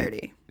 Flirty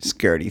 30.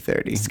 Skirty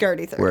 30.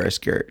 Skirty 30. Wear a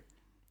skirt.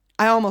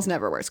 I almost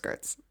never wear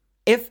skirts.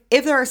 If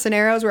there are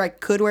scenarios where I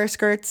could wear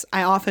skirts,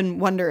 I often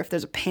wonder if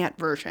there's a pant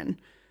version,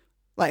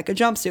 like a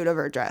jumpsuit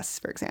over a dress,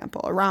 for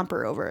example, a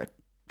romper over a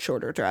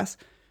shorter dress.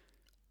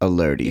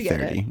 Alerty You get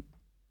 30. it.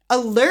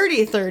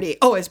 Alerty 30,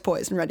 always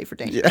poised and ready for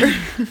danger.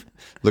 Yeah.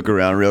 Look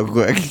around real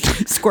quick.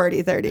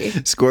 Squirty 30.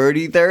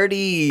 Squirty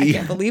 30. I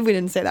can't believe we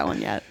didn't say that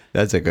one yet.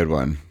 That's a good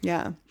one.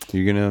 Yeah.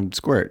 You're going to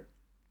squirt.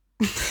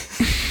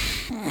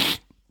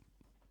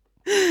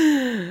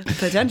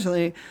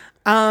 Potentially.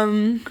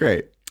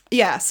 Great.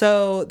 Yeah,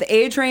 so the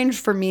age range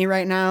for me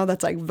right now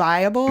that's like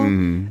viable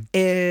Mm-hmm.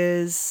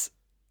 is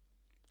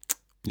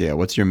Yeah,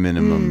 what's your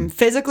minimum?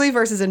 physically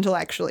versus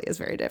intellectually is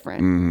very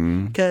different.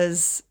 Mm-hmm.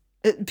 Because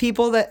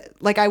people that,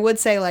 like, I would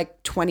say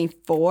like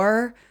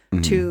 24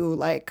 to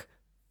like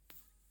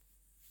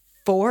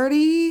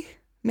 40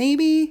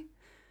 maybe.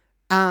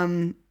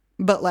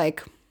 But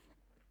like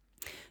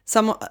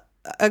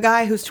a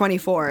guy who's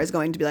 24 is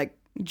going to be like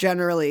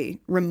generally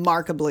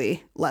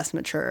remarkably less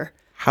mature.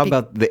 How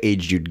about the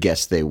age you'd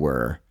guess they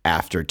were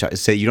after?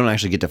 Say you don't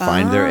actually get to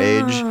find their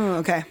age, Oh,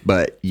 okay.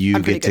 but you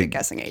I'm pretty get good to at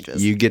guessing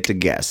ages. You get to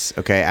guess.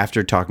 Okay,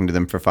 after talking to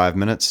them for 5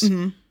 minutes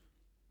in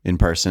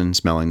person,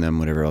 smelling them,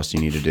 whatever else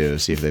you need to do,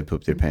 see if they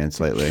pooped their pants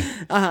lately.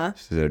 So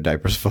their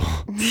diapers full.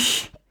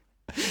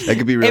 That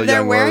could be real If they're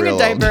young or wearing real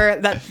a old.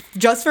 diaper, that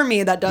just for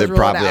me, that does They're rule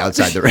probably it out.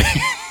 outside the range.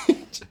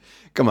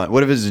 Come on,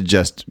 what if it's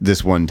just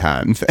this one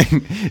time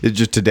thing? It's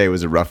just today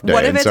was a rough day,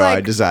 What if and it's so I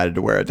like- decided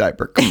to wear a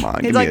diaper. Come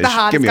on, He's like the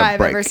hottest give me a guy I've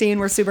break. ever seen.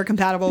 We're super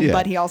compatible, Yeah.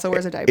 but he also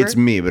wears a diaper. It's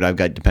me, but I've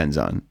got depends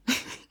on.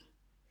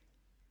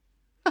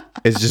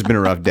 It's just been a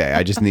rough day.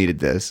 I just needed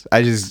this.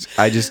 I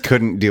just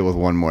couldn't deal with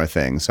one more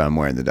thing, so I'm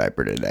wearing the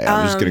diaper today.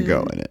 I'm just gonna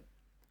go in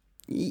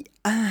it.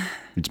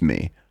 It's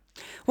me.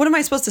 What am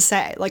I supposed to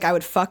say? Like I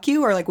would fuck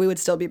you, or like we would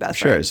still be best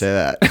Sure, friends? say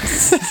that.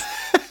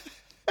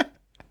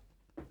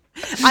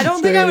 I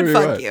don't think I would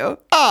fuck you.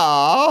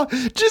 Aw,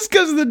 just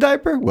because of the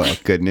diaper? Well,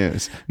 good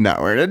news.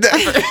 Not wearing a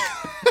diaper.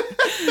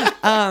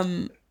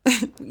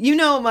 You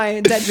know my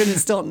intention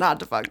is still not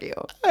to fuck you.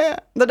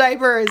 The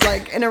diaper is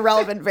like an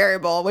irrelevant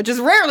variable, which is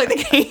rarely the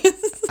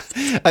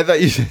case. I thought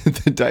you said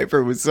the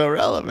diaper was so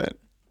relevant.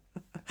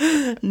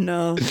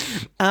 No.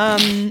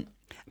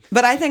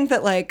 But I think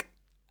that like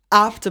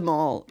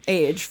optimal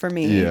age for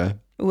me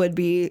would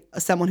be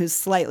someone who's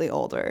slightly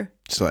older.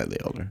 Slightly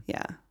older.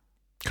 Yeah.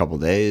 Couple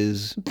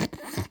days.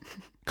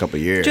 Couple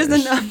years. Just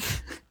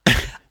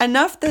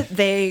enough that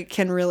they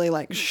can really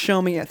like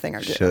show me a thing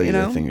or two. Show you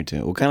know? a thing or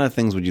two. What kind of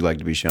things would you like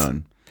to be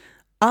shown?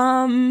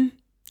 It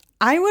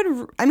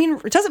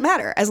doesn't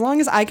matter as long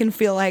as I can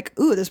feel like,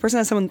 ooh, this person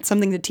has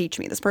something to teach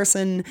me. This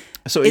person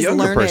So a is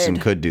younger learned. person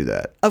could do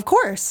that. Of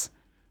course.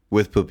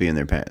 With poopy in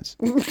their pants.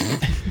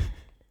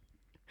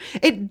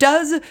 It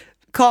does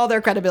call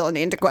their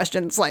credibility into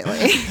question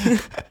slightly.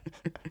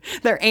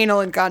 Their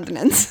anal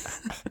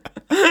incontinence.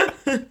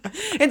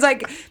 It's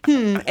like,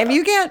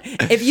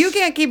 if you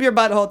can't keep your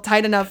butthole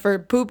tight enough for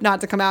poop not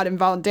to come out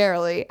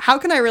involuntarily, how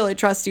can I really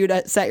trust you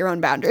to set your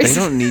own boundaries?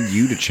 They don't need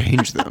you to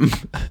change them.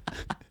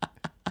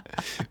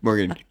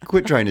 Morgan,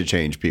 quit trying to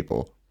change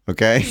people,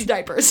 okay?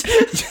 Diapers.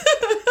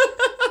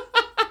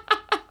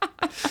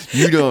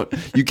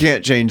 You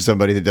can't change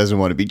somebody that doesn't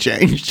want to be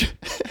changed.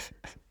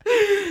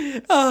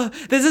 Oh,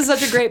 this is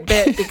such a great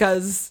bit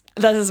because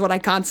this is what I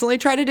constantly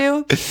try to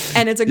do.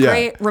 And it's a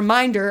great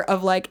reminder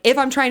of like, if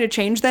I'm trying to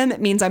change them, it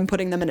means I'm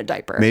putting them in a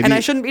diaper. And I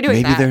shouldn't be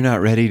doing that. Maybe they're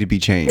not ready to be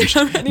changed.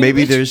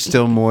 Maybe there's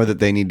still more that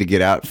they need to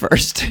get out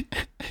first.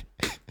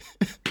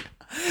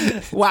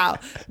 Wow.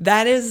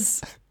 That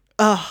is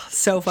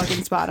so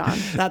fucking spot on.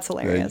 That's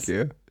hilarious.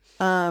 Thank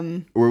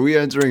you. Were we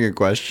answering a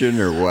question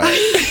or what?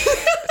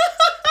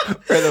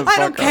 I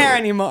don't care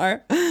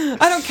anymore.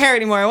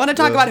 I want to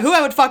talk about who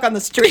I would fuck on the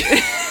street.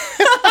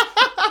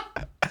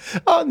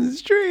 On the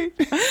street.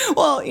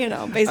 Well,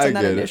 based on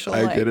that initial.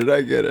 I get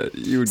it.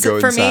 You would go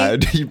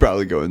inside. You'd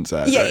probably go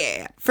inside. Yeah, right?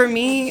 yeah. For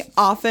me,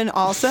 often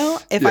also,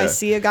 if I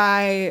see a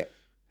guy.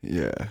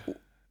 Yeah.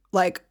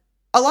 Like,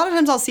 a lot of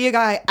times I'll see a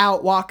guy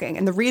out walking.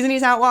 And the reason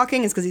he's out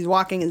walking is because he's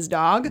walking his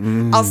dog.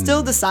 I'll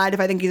still decide if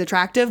I think he's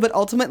attractive. But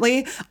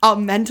ultimately, I'll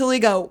mentally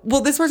go,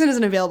 well, this person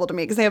isn't available to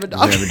me because they have a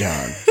dog. They have a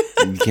dog.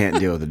 You can't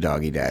deal with a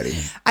doggy daddy.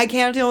 I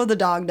can't deal with the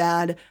dog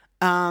dad.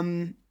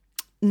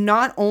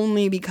 Not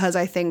only because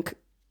I think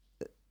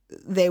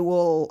they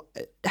will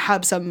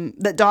have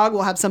that dog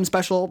will have some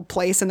special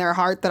place in their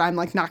heart that I'm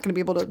like not going to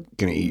be able to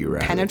eat your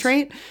rabbits.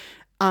 Penetrate.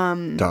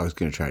 Dog's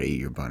going to try to eat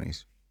your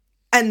bunnies.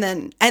 And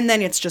then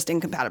it's just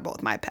incompatible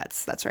with my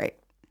pets. That's right.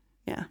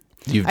 Yeah.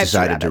 You've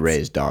decided to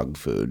raise dog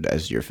food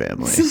as your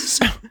family.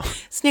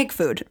 Snake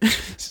food.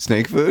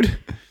 Snake food?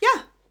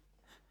 Yeah.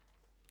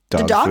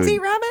 Do dogs eat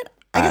rabbit?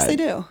 I guess they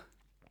do.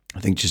 I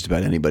think just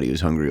about anybody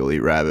who's hungry will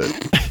eat rabbit.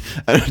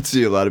 I don't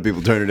see a lot of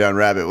people turning down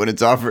rabbit when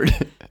it's offered.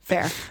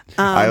 Fair.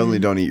 I only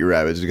don't eat your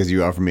rabbits because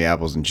you offer me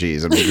apples and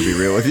cheese. I'm just going to be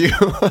real with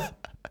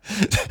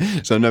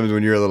you. Sometimes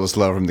when you're a little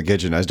slow from the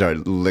kitchen, I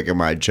start licking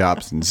my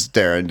chops and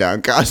staring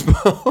down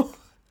Cosmo.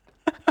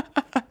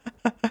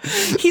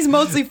 He's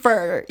mostly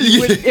fur.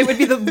 It would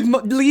be the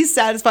least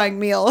satisfying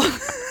meal.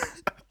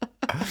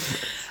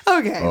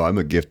 Okay. Oh, I'm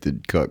a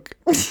gifted cook.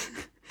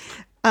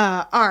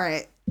 All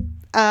right.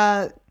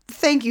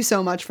 Thank you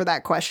so much for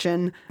that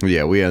question.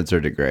 Yeah, we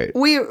answered it great.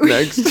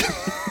 Next.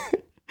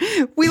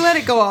 We let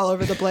it go all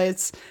over the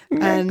place.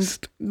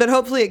 But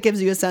hopefully it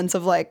gives you a sense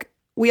of like,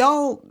 we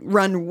all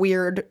run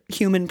weird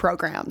human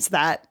programs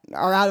that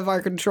are out of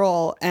our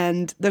control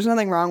and there's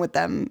nothing wrong with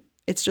them.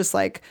 It's just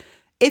like,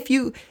 if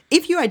you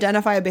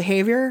identify a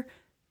behavior,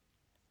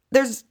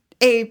 there's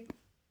a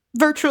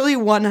virtually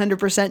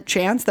 100%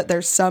 chance that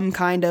there's some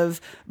kind of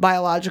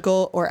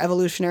biological or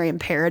evolutionary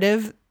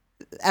imperative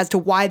as to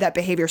why that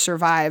behavior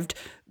survived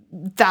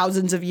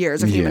thousands of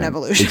years of human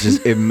evolution.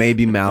 It may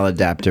be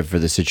maladaptive for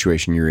the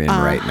situation you're in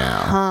right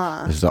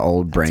now. It's the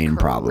old brain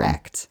problem.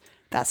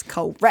 That's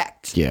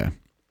correct. Yeah.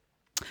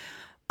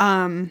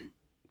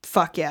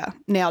 Fuck yeah.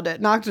 Nailed it.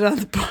 Knocked it out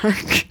of the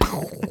park.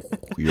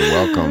 You're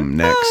welcome.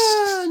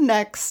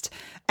 Next.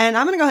 And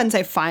I'm going to go ahead and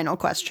say final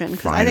question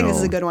because I think this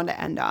is a good one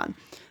to end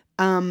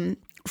on.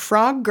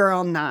 Frog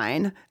Girl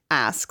 9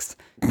 asks,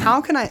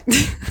 how can I...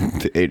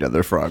 The 8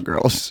 other frog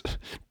girls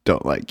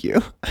don't like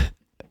you.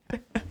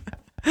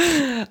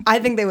 I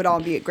think they would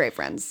all be great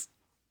friends.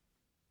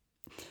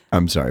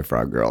 I'm sorry,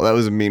 Frog Girl. That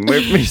was a mean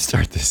way for me to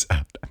start this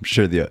out. I'm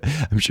sure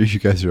you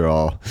guys are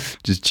all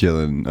just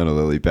chilling on a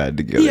lily pad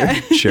together,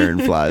 sharing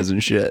flies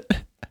and shit.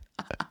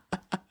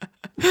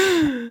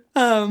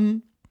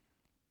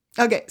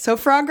 Okay, so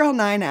Frog Girl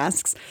 9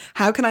 asks,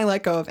 how can I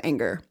let go of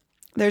anger?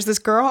 There's this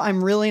girl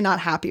I'm really not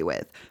happy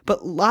with,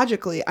 but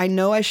logically, I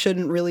know I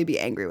shouldn't really be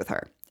angry with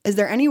her. Is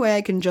there any way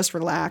I can just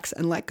relax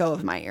and let go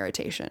of my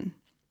irritation?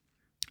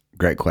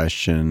 Great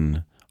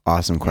question.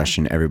 Awesome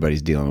question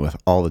everybody's dealing with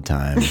all the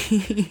time.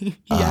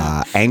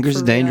 Anger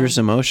is a dangerous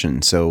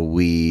emotion. So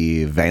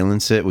we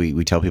valence it.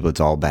 We tell people it's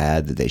all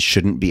bad, that they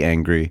shouldn't be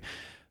angry.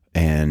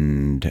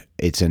 And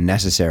it's a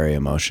necessary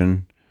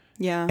emotion.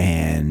 Yeah.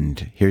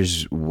 And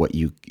here's what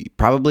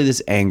probably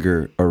this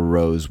anger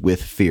arose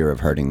with fear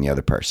of hurting the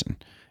other person.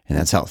 And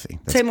that's healthy.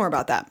 Say more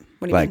about that.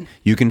 What do you mean?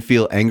 You can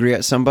feel angry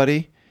at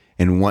somebody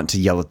and want to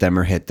yell at them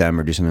or hit them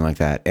or do something like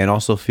that. And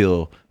also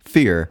feel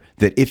fear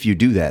that if you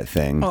do that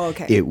thing,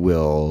 it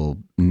will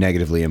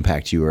negatively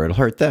impact you or it'll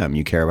hurt them.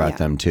 You care about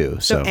them too.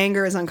 So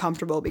anger is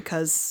uncomfortable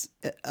because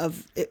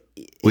of it.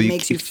 It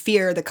makes you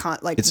fear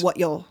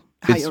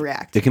how you'll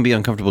react. It can be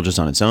uncomfortable just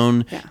on its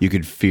own. Yeah. You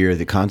could fear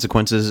the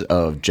consequences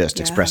of just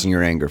expressing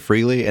your anger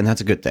freely, and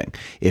that's a good thing.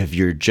 If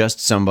you're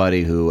just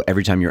somebody who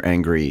every time you're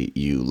angry,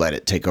 you let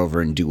it take over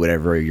and do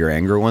whatever your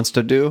anger wants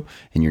to do,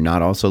 and you're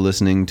not also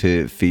listening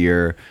to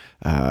fear,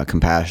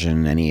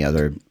 compassion, any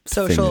other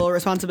social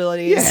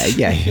responsibilities.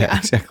 Yeah,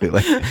 exactly.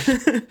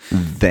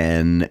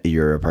 Then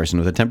you're a person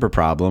with a temper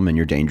problem, and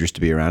you're dangerous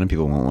to be around, and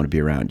people won't want to be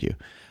around you.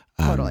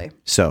 Totally.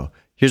 So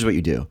here's what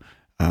you do: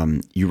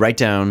 you write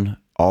down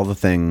all the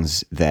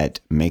things that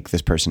make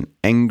this person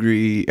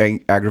angry,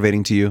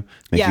 aggravating to you,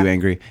 make you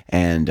angry,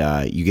 and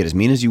you get as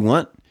mean as you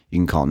want. You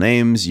can call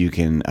names. You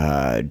can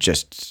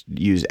just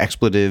use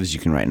expletives. You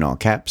can write in all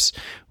caps,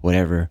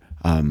 whatever,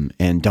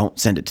 and don't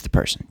send it to the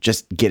person.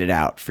 Just get it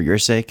out for your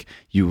sake.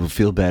 You will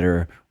feel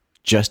better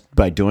just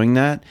by doing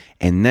that,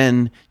 and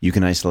then you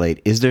can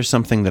isolate, is there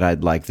something that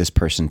I'd like this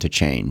person to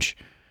change?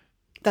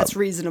 That's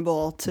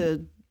reasonable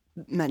to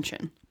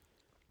mention.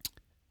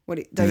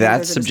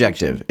 That's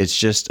subjective. It's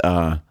just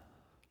give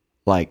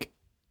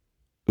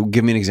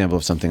me an example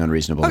of something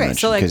unreasonable. Okay,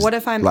 so what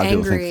if I'm angry? A lot of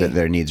people think that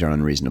their needs are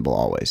unreasonable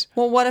always.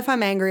 Well, what if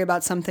I'm angry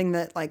about something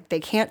that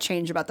they can't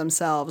change about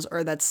themselves,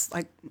 or that's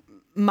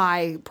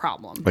my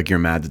problem? Like you're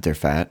mad that they're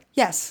fat?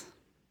 Yes.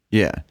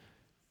 Yeah.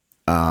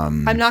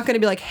 I'm not going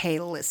to be like, hey,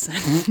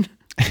 listen,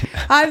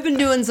 I've been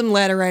doing some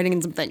letter writing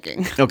and some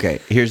thinking. Okay,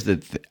 here's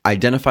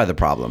identify the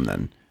problem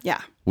then. Yeah.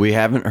 We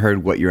haven't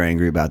heard what you're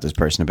angry about this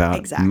person about.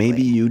 Exactly.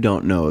 Maybe you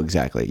don't know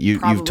exactly.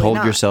 You've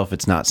told yourself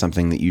it's not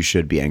something that you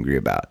should be angry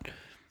about.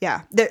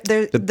 Yeah.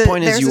 The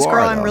point is there's this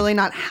girl I'm really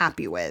not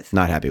happy with.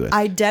 Not happy with.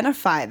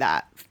 Identify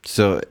that.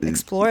 So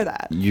explore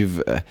that.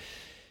 You've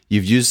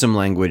used some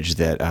language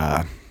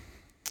that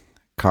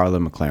Carla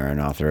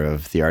McLaren, author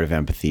of The Art of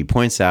Empathy,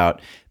 points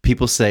out.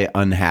 People say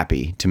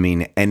unhappy to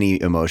mean any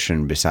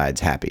emotion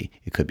besides happy.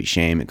 It could be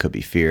shame. It could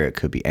be fear. It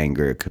could be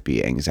anger. It could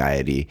be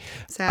anxiety.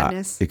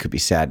 Sadness. It could be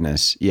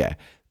sadness. Yeah.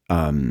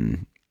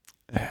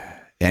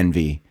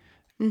 Envy.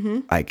 Mm-hmm.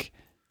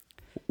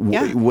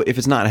 If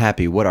it's not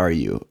happy, what are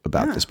you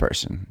about this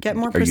person? Get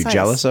more precise. Are you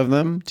jealous of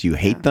them? Do you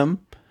hate them?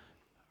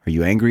 Are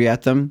you angry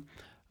at them?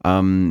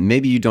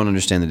 Maybe you don't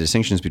understand the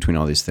distinctions between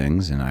all these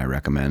things, and I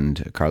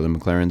recommend Carla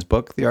McLaren's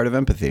book, The Art of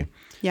Empathy.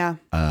 Yeah.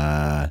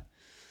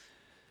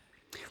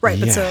 Right.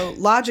 But so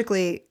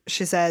logically,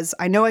 she says,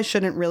 I know I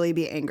shouldn't really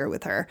be angry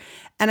with her.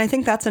 And I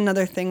think that's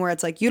another thing where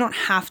it's you don't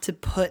have to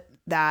put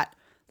that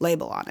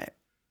label on it.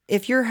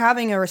 If you're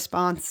having a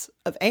response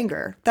of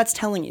anger, that's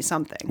telling you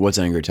something. What's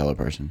anger tell a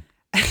person?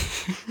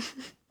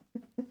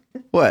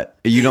 What?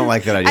 You don't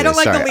like that idea? I don't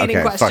like the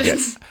leading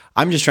questions. Fuck it.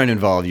 I'm just trying to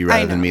involve you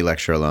rather than me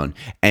lecture alone.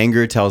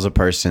 Anger tells a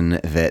person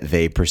that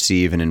they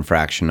perceive an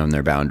infraction on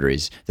their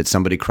boundaries, that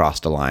somebody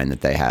crossed a line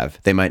that they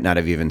have. They might not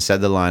have even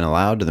said the line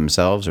aloud to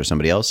themselves or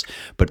somebody else,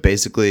 but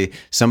basically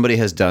somebody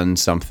has done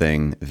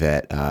something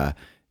that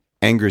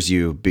angers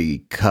you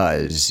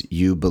because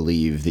you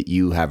believe that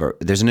you have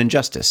there's an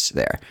injustice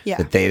there. Yeah.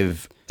 That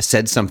they've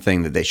said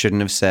something that they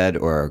shouldn't have said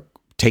or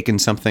taken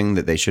something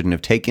that they shouldn't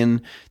have taken.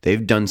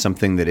 They've done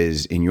something that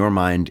is, in your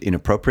mind,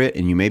 inappropriate,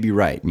 and you may be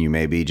right, and you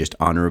may be just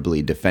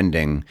honorably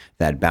defending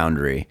that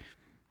boundary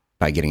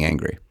by getting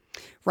angry.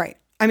 Right.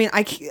 I mean,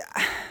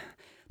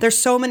 there's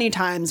so many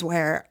times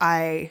where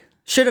I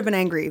should have been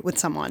angry with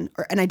someone,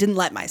 and I didn't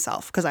let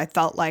myself because I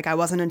felt like I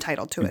wasn't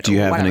entitled to it. Do you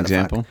have an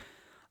example?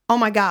 Oh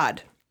my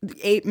God.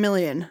 8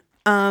 million.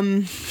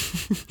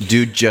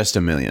 Dude, just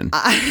 1 million.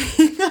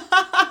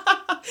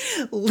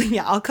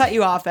 Yeah, I'll cut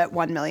you off at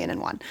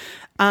 1,000,001.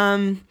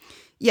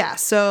 Yeah,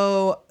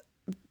 so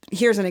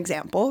here's an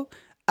example.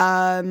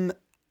 A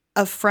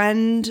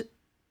friend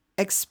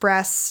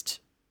expressed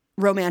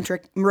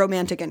romantic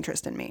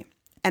interest in me,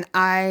 and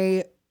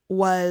I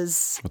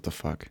was... What the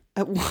fuck?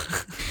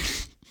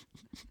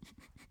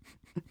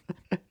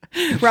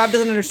 Rob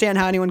doesn't understand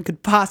how anyone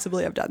could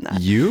possibly have done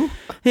that. You?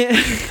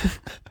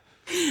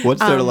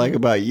 What's there to like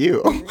about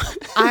you?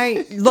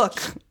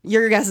 Look,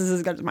 your guess is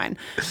as good as mine.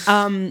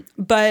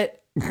 But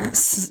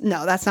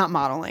no, that's not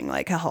modeling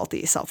a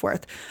healthy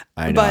self-worth.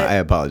 I know. I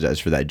apologize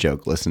for that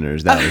joke,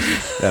 listeners.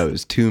 That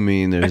was too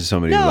mean. There's so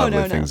many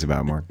lovely things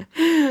about Morgan.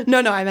 No,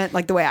 I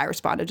meant the way I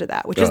responded to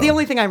that, which is the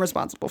only thing I'm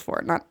responsible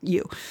for, not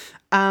you.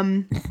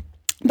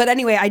 But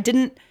anyway, I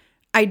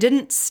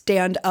didn't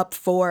stand up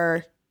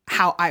for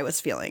how I was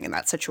feeling in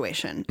that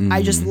situation.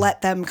 I just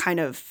let them kind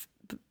of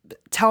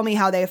tell me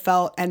how they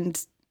felt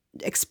and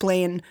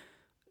explain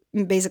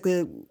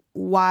basically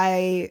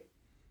why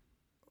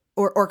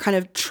or kind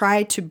of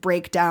try to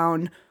break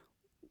down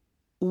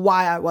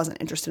why I wasn't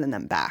interested in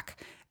them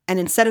back. And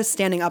instead of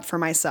standing up for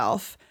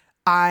myself,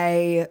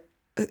 I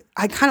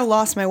I kind of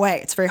lost my way.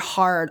 It's very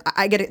hard.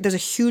 I get it. There's a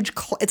huge,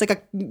 it's like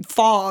a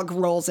fog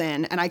rolls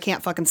in and I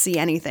can't fucking see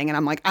anything. And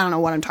I'm like, I don't know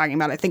what I'm talking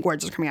about. I think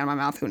words are coming out of my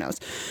mouth. Who knows?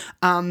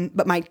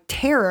 But my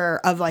terror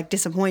of like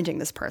disappointing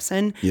this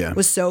person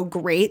was so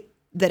great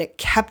that it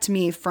kept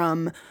me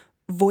from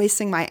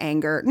voicing my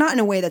anger, not in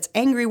a way that's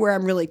angry where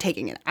I'm really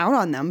taking it out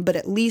on them, but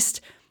at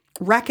least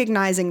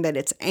recognizing that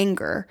it's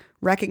anger,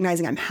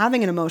 recognizing I'm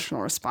having an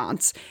emotional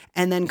response,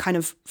 and then kind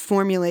of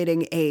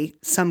formulating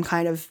some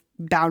kind of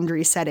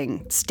boundary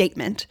setting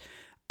statement,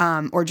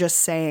 or just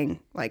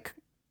saying like,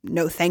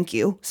 no, thank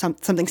you,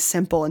 something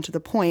simple and to the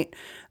point.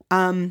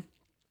 And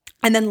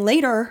then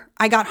later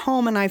I got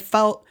home and I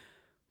felt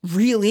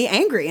really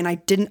angry and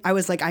I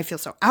was like, I feel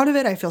so out of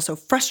it. I feel so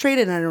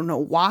frustrated and I don't know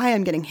why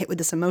I'm getting hit with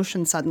this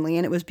emotion suddenly.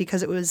 And it was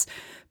because it was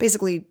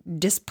basically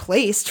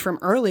displaced from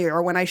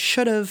earlier when I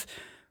should have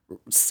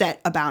set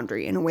a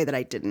boundary in a way that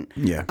I didn't.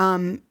 Yeah.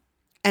 And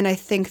I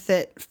think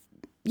that,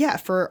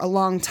 for a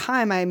long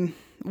time, I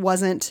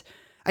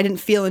didn't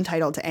feel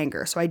entitled to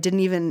anger. So I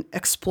didn't even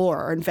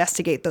explore or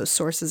investigate those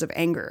sources of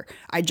anger.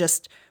 I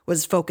just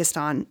was focused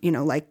on,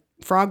 like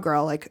Frog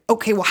Girl, like,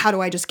 okay, well, how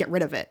do I just get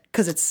rid of it?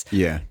 Because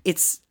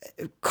it's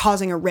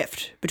causing a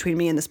rift between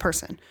me and this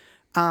person.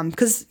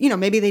 Because,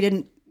 maybe they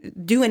didn't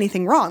do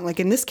anything wrong. Like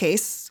in this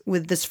case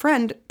with this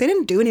friend, they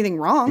didn't do anything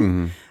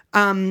wrong.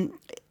 Mm-hmm.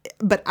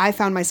 But I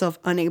found myself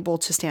unable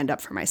to stand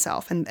up for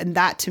myself. And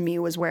that to me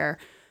was where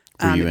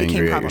it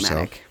became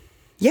problematic.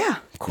 Yeah,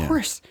 of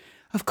course. Yeah.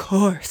 Of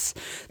course.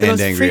 The and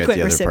most angry at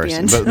the other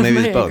person. But maybe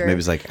it's both. Anger. Maybe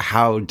it's like,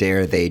 how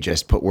dare they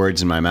just put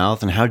words in my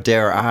mouth and how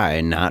dare I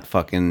not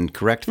fucking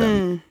correct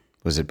them?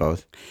 Was it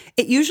both?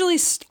 I usually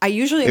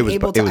am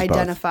able to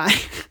identify.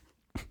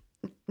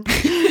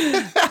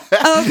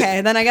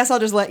 Okay, then I guess I'll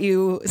just let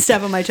you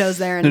step on my toes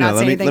there and not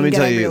say anything. Let me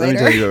tell you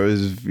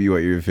what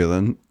you were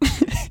feeling.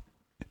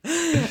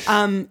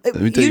 Let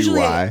me tell you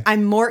why.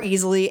 I'm more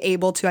easily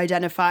able to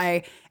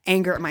identify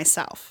anger at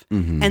myself.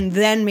 Mm-hmm. And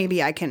then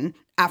maybe I can,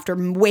 after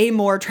way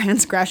more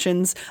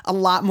transgressions, a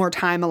lot more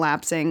time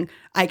elapsing,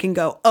 I can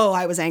go, oh,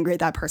 I was angry at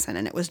that person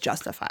and it was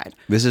justified.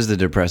 This is the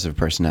depressive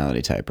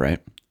personality type, right?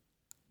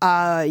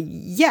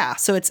 Yeah.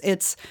 So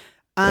it's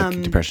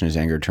like depression is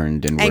anger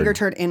turned inward. Anger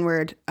turned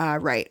inward,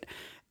 right.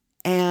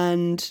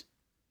 And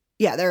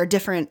yeah, there are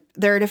different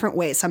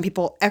ways. Some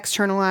people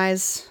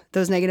externalize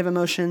those negative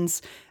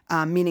emotions,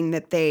 meaning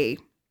that they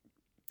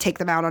take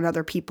them out on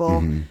other people.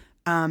 Mm-hmm.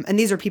 And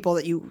these are people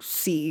that you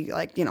see,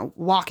 like,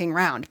 walking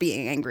around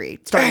being angry,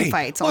 starting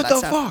fights, all that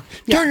stuff. What the fuck?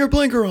 Yeah. Turn your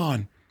blinker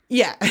on.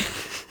 Yeah.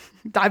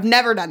 I've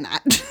never done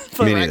that.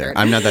 Me neither.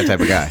 I'm not that type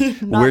of guy.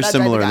 We're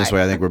similar in this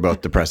way. I think we're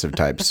both depressive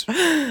types.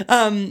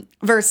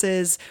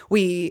 Versus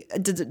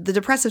the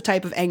depressive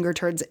type of anger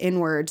turns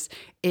inwards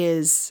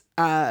is,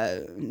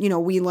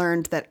 we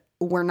learned that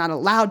we're not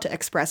allowed to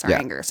express our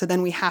anger. So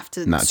then we have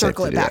to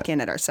circle it back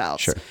in at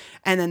ourselves. Sure.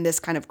 And then this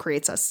kind of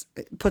puts us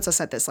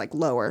at this like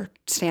lower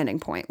standing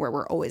point where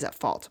we're always at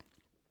fault.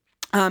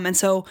 And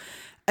so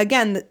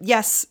again,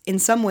 yes, in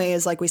some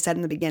ways, like we said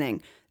in the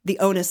beginning, the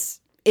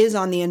onus is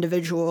on the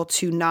individual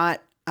to not,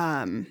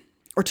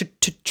 or to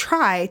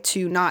try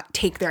to not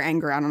take their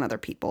anger out on other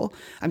people.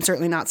 I'm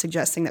certainly not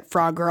suggesting that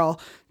Frog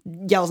Girl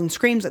yells and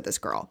screams at this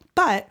girl,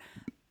 but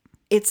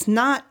it's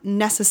not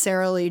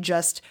necessarily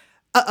just,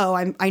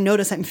 I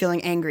notice I'm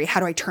feeling angry.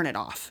 How do I turn it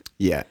off?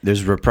 Yeah,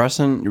 there's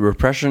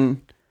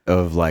repression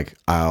of like,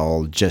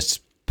 I'll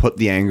just put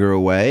the anger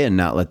away and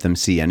not let them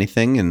see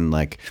anything and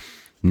like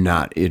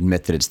not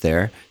admit that it's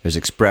there. There's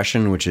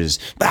expression, which is,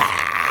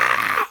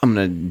 I'm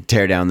going to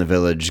tear down the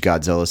village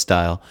Godzilla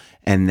style.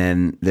 And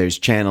then there's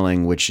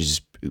channeling, which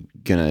is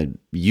going to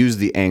use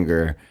the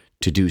anger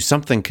to do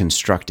something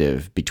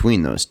constructive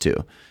between those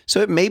two.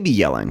 So it may be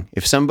yelling.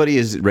 If somebody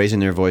is raising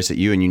their voice at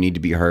you and you need to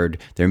be heard,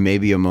 there may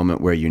be a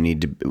moment where you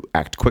need to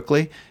act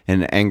quickly,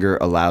 and anger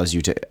allows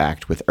you to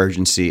act with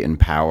urgency and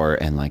power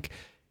and like,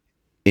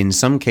 in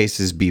some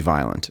cases, be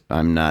violent.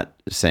 I'm not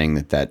saying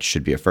that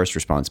should be a first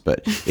response,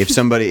 but if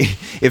somebody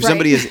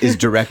is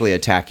directly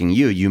attacking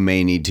you, you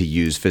may need to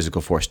use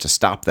physical force to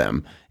stop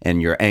them,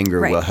 and your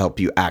anger will help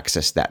you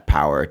access that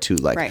power to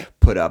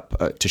put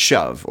up, to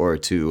shove or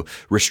to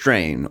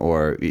restrain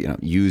or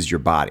use your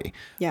body.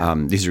 Yeah.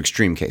 These are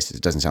extreme cases.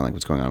 It doesn't sound like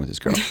what's going on with this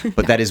girl,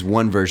 but that is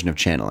one version of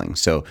channeling.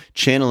 So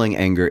channeling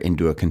anger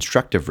into a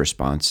constructive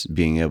response,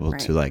 being able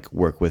to like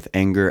work with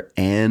anger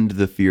and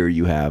the fear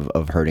you have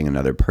of hurting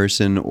another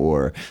person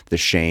or the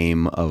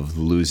shame of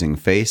losing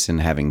face and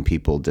having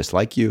people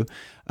dislike you,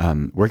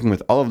 working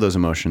with all of those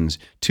emotions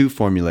to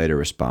formulate a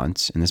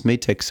response. And this may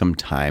take some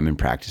time and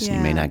practice, and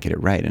you may not get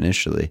it right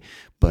initially,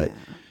 but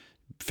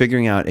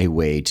figuring out a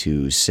way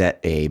to set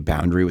a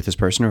boundary with this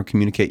person or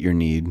communicate your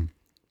need.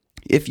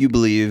 If you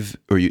believe,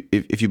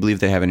 if you believe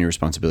they have any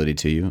responsibility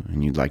to you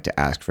and you'd like to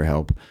ask for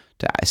help,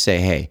 to say,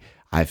 hey,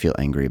 I feel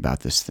angry about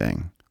this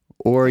thing.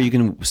 Or you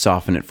can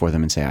soften it for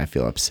them and say, I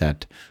feel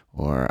upset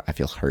or I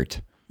feel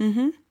hurt.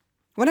 Mm-hmm.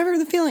 Whatever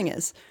the feeling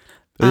is.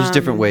 There's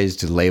different ways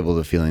to label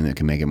the feeling that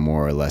can make it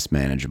more or less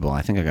manageable.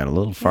 I think I got a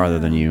little farther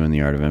than you in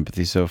the art of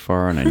empathy so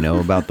far, and I know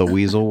about the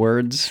weasel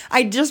words.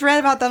 I just read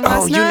about them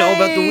last night. You know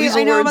about the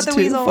weasel words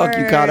too? Fuck,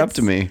 you caught up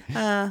to me.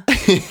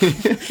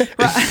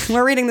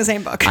 We're reading the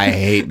same book. I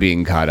hate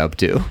being caught up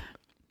to.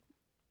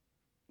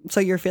 So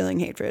you're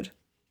feeling hatred.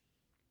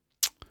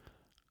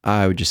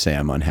 I would just say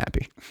I'm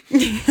unhappy.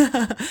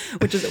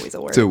 Which is a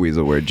weasel word. It's a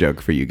weasel word joke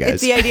for you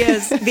guys. The idea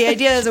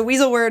is a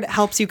weasel word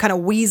helps you kind of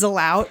weasel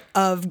out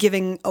of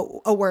giving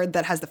a word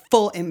that has the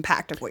full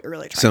impact of what you're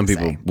really trying to say.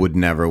 Some people would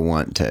never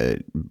want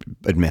to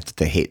admit that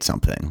they hate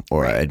something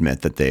or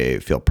admit that they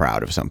feel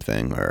proud of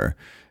something or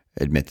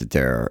admit that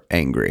they're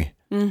angry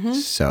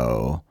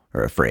or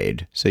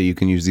afraid. So you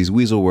can use these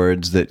weasel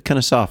words that kind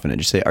of soften it.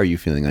 Just say, are you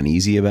feeling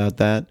uneasy about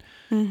that?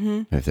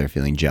 If they're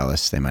feeling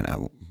jealous, they might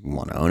not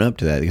want to own up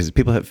to that because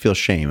people feel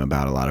shame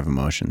about a lot of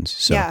emotions.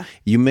 So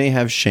you may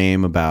have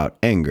shame about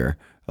anger.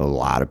 A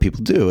lot of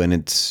people do. And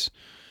it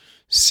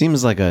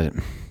seems like a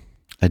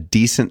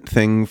decent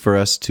thing for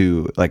us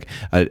to, like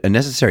a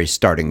necessary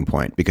starting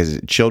point, because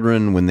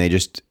children, when they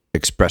just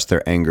express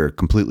their anger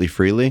completely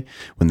freely,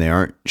 when they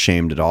aren't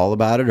shamed at all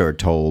about it or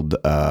told,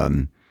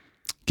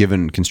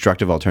 given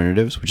constructive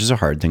alternatives, which is a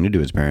hard thing to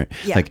do as a parent.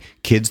 Like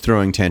kids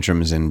throwing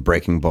tantrums and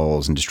breaking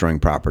bowls and destroying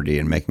property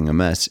and making a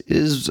mess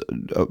is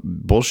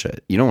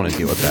bullshit. You don't want to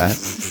deal with that.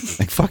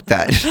 Like, fuck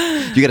that.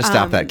 You got to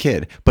stop that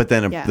kid. But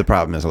then the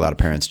problem is a lot of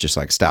parents just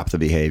like stop the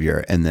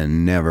behavior and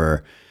then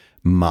never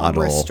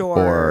model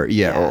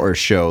or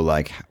show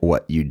like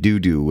what you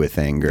do with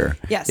anger.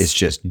 Yes. It's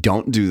just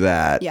don't do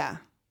that. Yeah.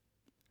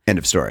 End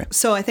of story.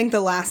 So I think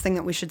the last thing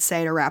that we should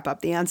say to wrap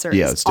up the answer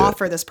is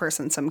offer this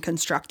person some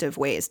constructive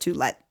ways to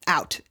let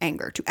out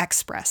anger, to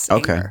express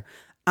anger.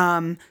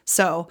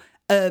 So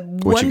a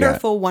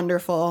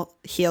wonderful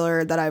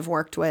healer that I've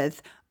worked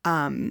with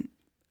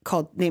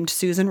named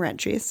Susan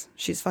Rentries.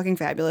 She's fucking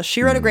fabulous.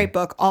 She wrote a great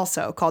book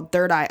also called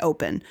Third Eye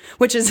Open,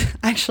 which is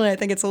actually, I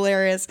think it's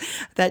hilarious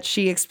that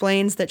she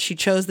explains that she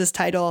chose this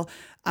title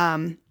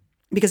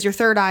because your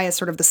third eye is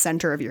sort of the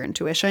center of your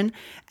intuition.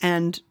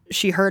 And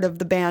she heard of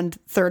the band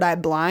Third Eye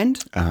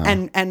Blind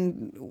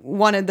and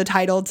wanted the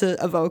title to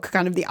evoke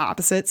kind of the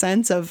opposite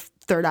sense of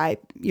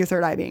your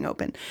third eye being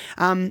open.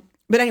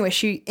 But anyway,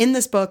 in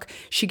this book,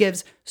 she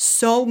gives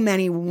so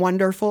many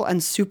wonderful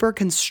and super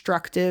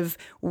constructive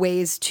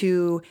ways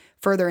to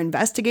further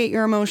investigate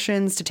your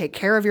emotions, to take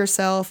care of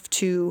yourself,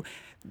 to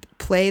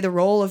play the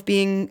role of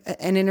being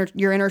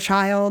your inner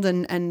child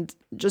and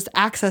just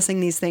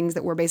accessing these things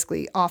that we're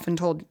basically often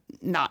told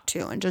not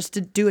to, and just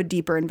to do a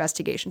deeper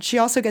investigation. She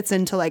also gets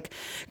into like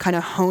kind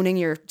of honing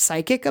your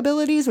psychic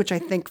abilities, which I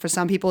think for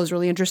some people is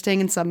really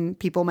interesting and some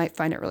people might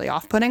find it really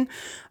off-putting.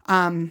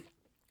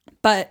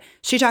 But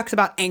she talks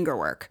about anger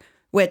work,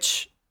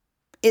 which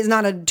is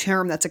not a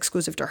term that's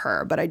exclusive to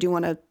her, but I do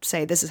want to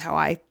say this is how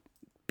I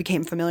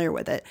became familiar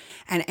with it.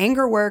 And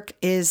anger work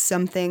is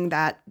something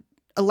that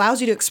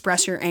allows you to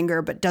express your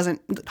anger but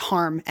doesn't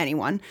harm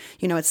anyone.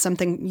 You know, it's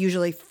something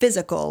usually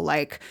physical,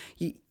 like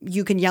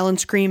you can yell and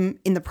scream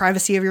in the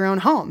privacy of your own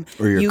home.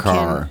 Or your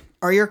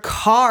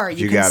car.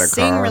 You can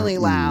sing really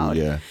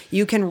loud.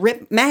 You can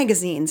rip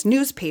magazines,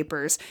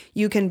 newspapers.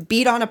 You can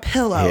beat on a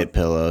pillow. Hit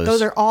pillows.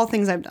 Those are all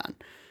things I've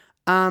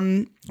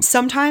done.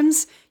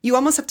 Sometimes you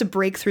almost have to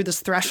break through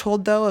this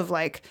threshold, though, of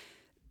like,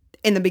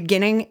 in the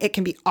beginning, it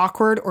can be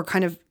awkward or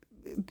kind of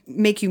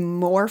make you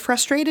more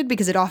frustrated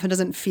because it often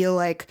doesn't feel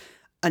like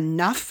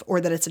enough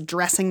or that it's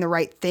addressing the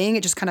right thing.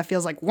 It just kind of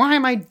feels like, why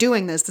am I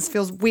doing this? This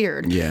feels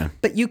weird. Yeah.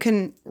 But you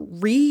can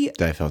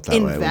I felt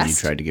that way when you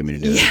tried to get me to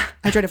do it. Yeah.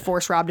 I tried to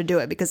force Rob to do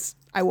it because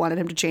I wanted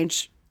him to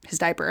change his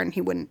diaper and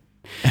he wouldn't.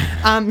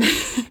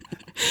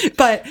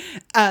 But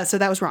so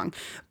that was wrong.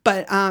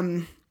 But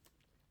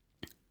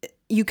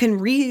you can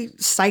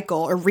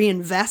recycle or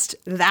reinvest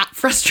that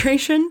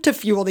frustration to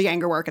fuel the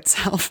anger work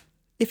itself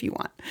if you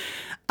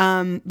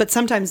want. But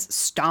sometimes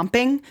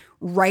stomping,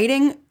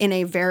 writing in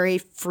a very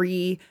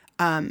free,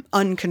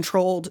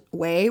 uncontrolled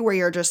way where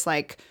you're just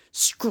like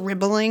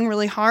scribbling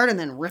really hard and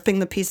then ripping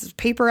the pieces of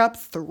paper up,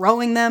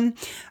 throwing them.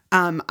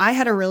 I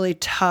had a really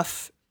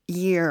tough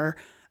year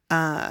in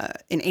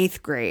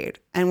 8th grade.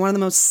 And one of the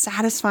most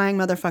satisfying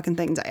motherfucking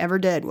things I ever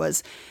did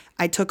was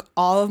I took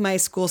all of my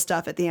school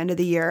stuff at the end of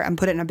the year and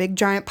put it in a big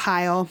giant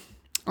pile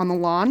on the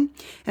lawn.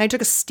 And I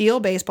took a steel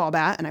baseball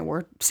bat and I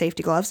wore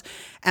safety gloves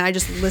and I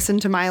just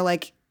listened to my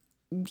like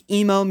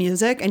emo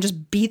music and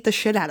just beat the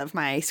shit out of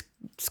my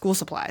school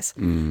supplies.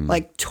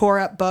 Like tore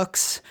up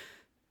books,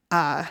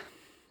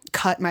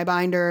 cut my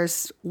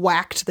binders,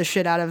 whacked the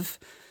shit out of.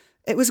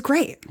 It was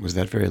great. Was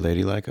that very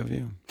ladylike of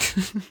you?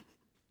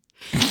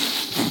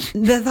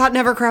 The thought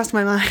never crossed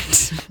my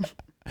mind.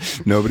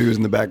 Nobody was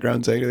in the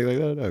background saying anything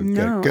like that? Oh,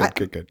 no,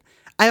 good.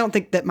 I don't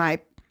think that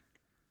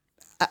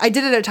I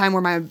did it at a time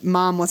where my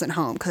mom wasn't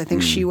home because I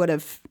think she would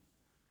have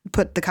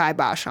put the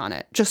kibosh on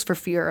it just for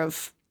fear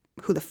of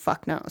who the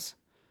fuck knows.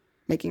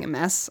 Making a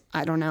mess?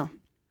 I don't know.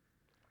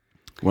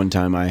 One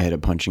time I had a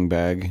punching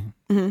bag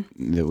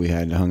that we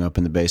had hung up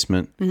in the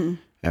basement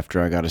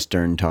after I got a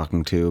stern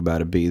talking to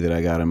about a B that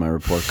I got on my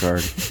report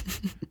card.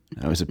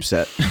 I was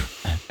upset.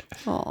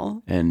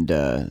 Oh. And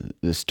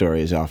the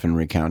story is often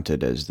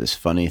recounted as this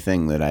funny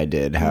thing that I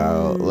did.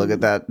 How, look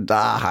at that.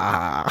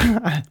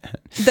 That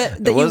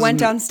you went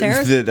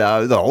downstairs?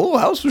 The whole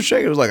house was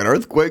shaking. It was like an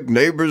earthquake.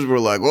 Neighbors were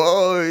like,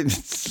 whoa.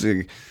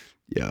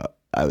 Yeah,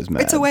 I was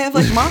mad. It's a way of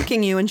like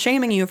mocking you and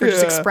shaming you for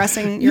just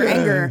expressing your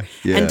anger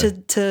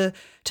and to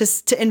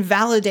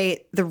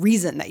invalidate the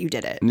reason that you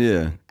did it.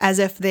 Yeah. As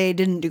if they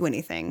didn't do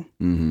anything.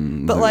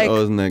 Mm-hmm. But like,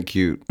 oh, isn't that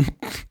cute?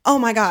 Oh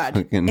my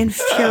God.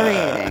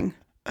 Infuriating.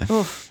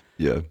 Oof.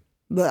 Yeah.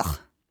 Ugh.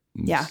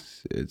 Yeah.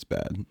 It's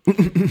bad.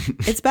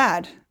 It's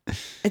bad.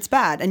 It's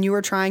bad. And you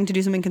were trying to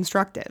do something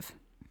constructive.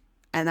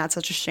 And that's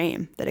such a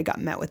shame that it got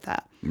met with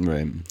that.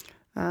 Right.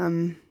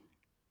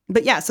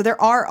 But yeah, so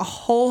there are a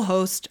whole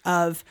host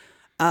of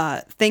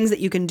things that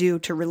you can do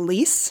to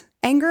release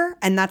anger.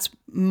 And that's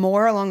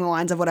more along the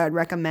lines of what I would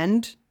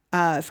recommend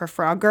for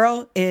Frog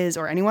Girl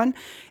or anyone,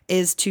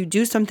 is to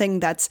do something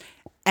that's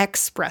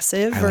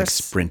expressive. I like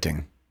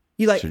sprinting.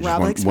 You like So just Rob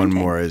one, likes one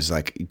sprinting? more is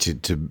like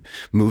to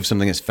move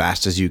something as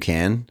fast as you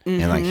can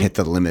and like hit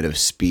the limit of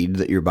speed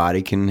that your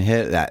body can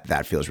hit.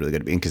 That feels really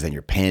good because then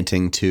you're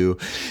panting too,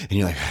 and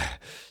you're like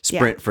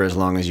sprint for as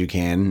long as you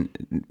can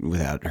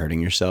without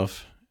hurting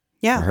yourself.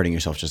 Yeah, or hurting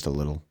yourself just a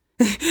little.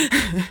 You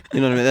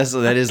know what I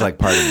mean? That is like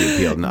part of the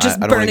appeal. No, just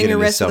I don't wanna burning get your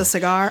into wrist with a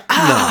cigar.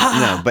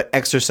 No, but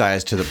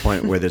exercise to the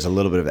point where there's a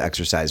little bit of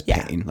exercise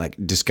pain, like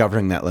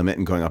discovering that limit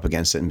and going up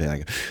against it and being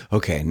like,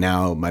 okay,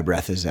 now my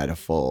breath is at a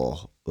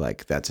full,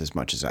 like that's as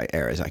much as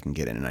air as I can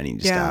get in and I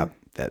need to stop.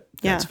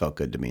 That's felt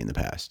good to me in the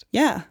past.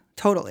 Yeah,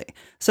 totally.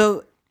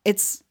 So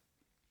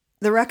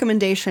the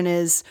recommendation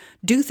is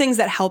do things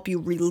that help you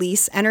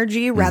release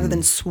energy rather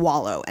than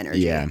swallow energy.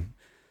 Yeah.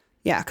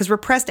 Yeah, because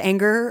repressed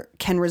anger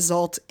can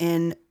result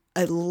in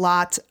a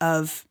lot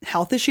of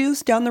health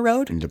issues down the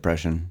road. And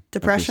depression.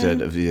 Depression.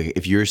 Like you said,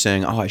 if you're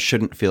saying, oh, I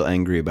shouldn't feel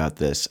angry about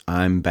this,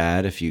 I'm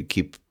bad. If you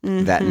keep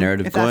that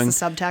narrative If going, that's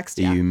the subtext,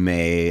 yeah. you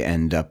may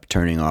end up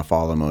turning off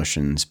all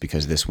emotions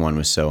because this one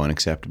was so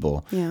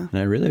unacceptable. Yeah. And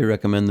I really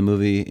recommend the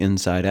movie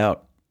Inside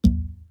Out.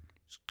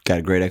 It's got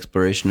a great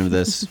exploration of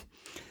this.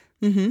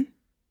 You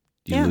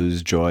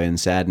lose joy and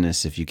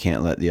sadness if you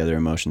can't let the other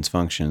emotions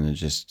function and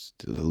just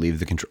leave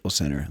the control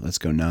center. Let's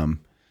go numb.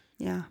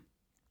 Yeah.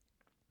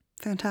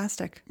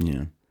 Fantastic.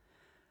 Yeah.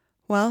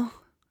 Well,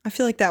 I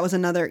feel like that was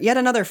yet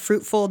another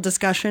fruitful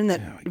discussion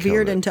that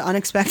veered it. into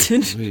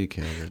unexpected We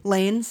killed it.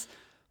 lanes.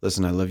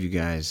 Listen, I love you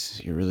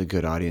guys. You're really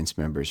good audience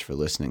members for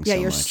listening Yeah, so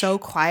you're much. so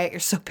quiet. You're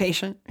so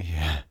patient.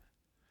 Yeah.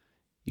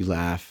 You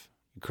laugh.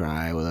 You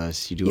cry with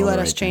us. You do You all let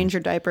the us right change things.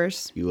 your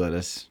diapers. You let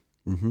us.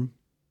 Mm-hmm.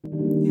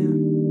 Yeah.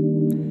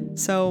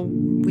 So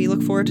we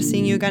look forward to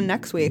seeing you again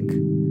next week.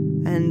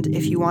 And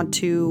if you want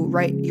to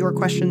write your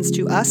questions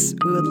to us,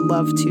 we would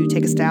love to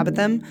take a stab at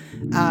them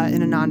in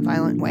a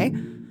nonviolent way.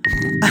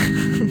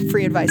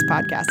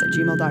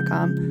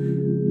 freeadvicepodcast@gmail.com.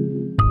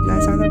 You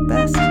guys are the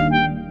best.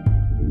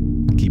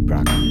 Keep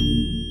rocking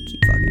it.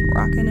 Keep fucking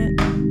rocking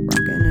it.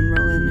 Rocking and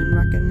rolling and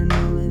rocking and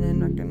rolling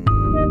and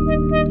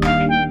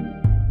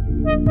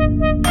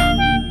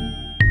rocking.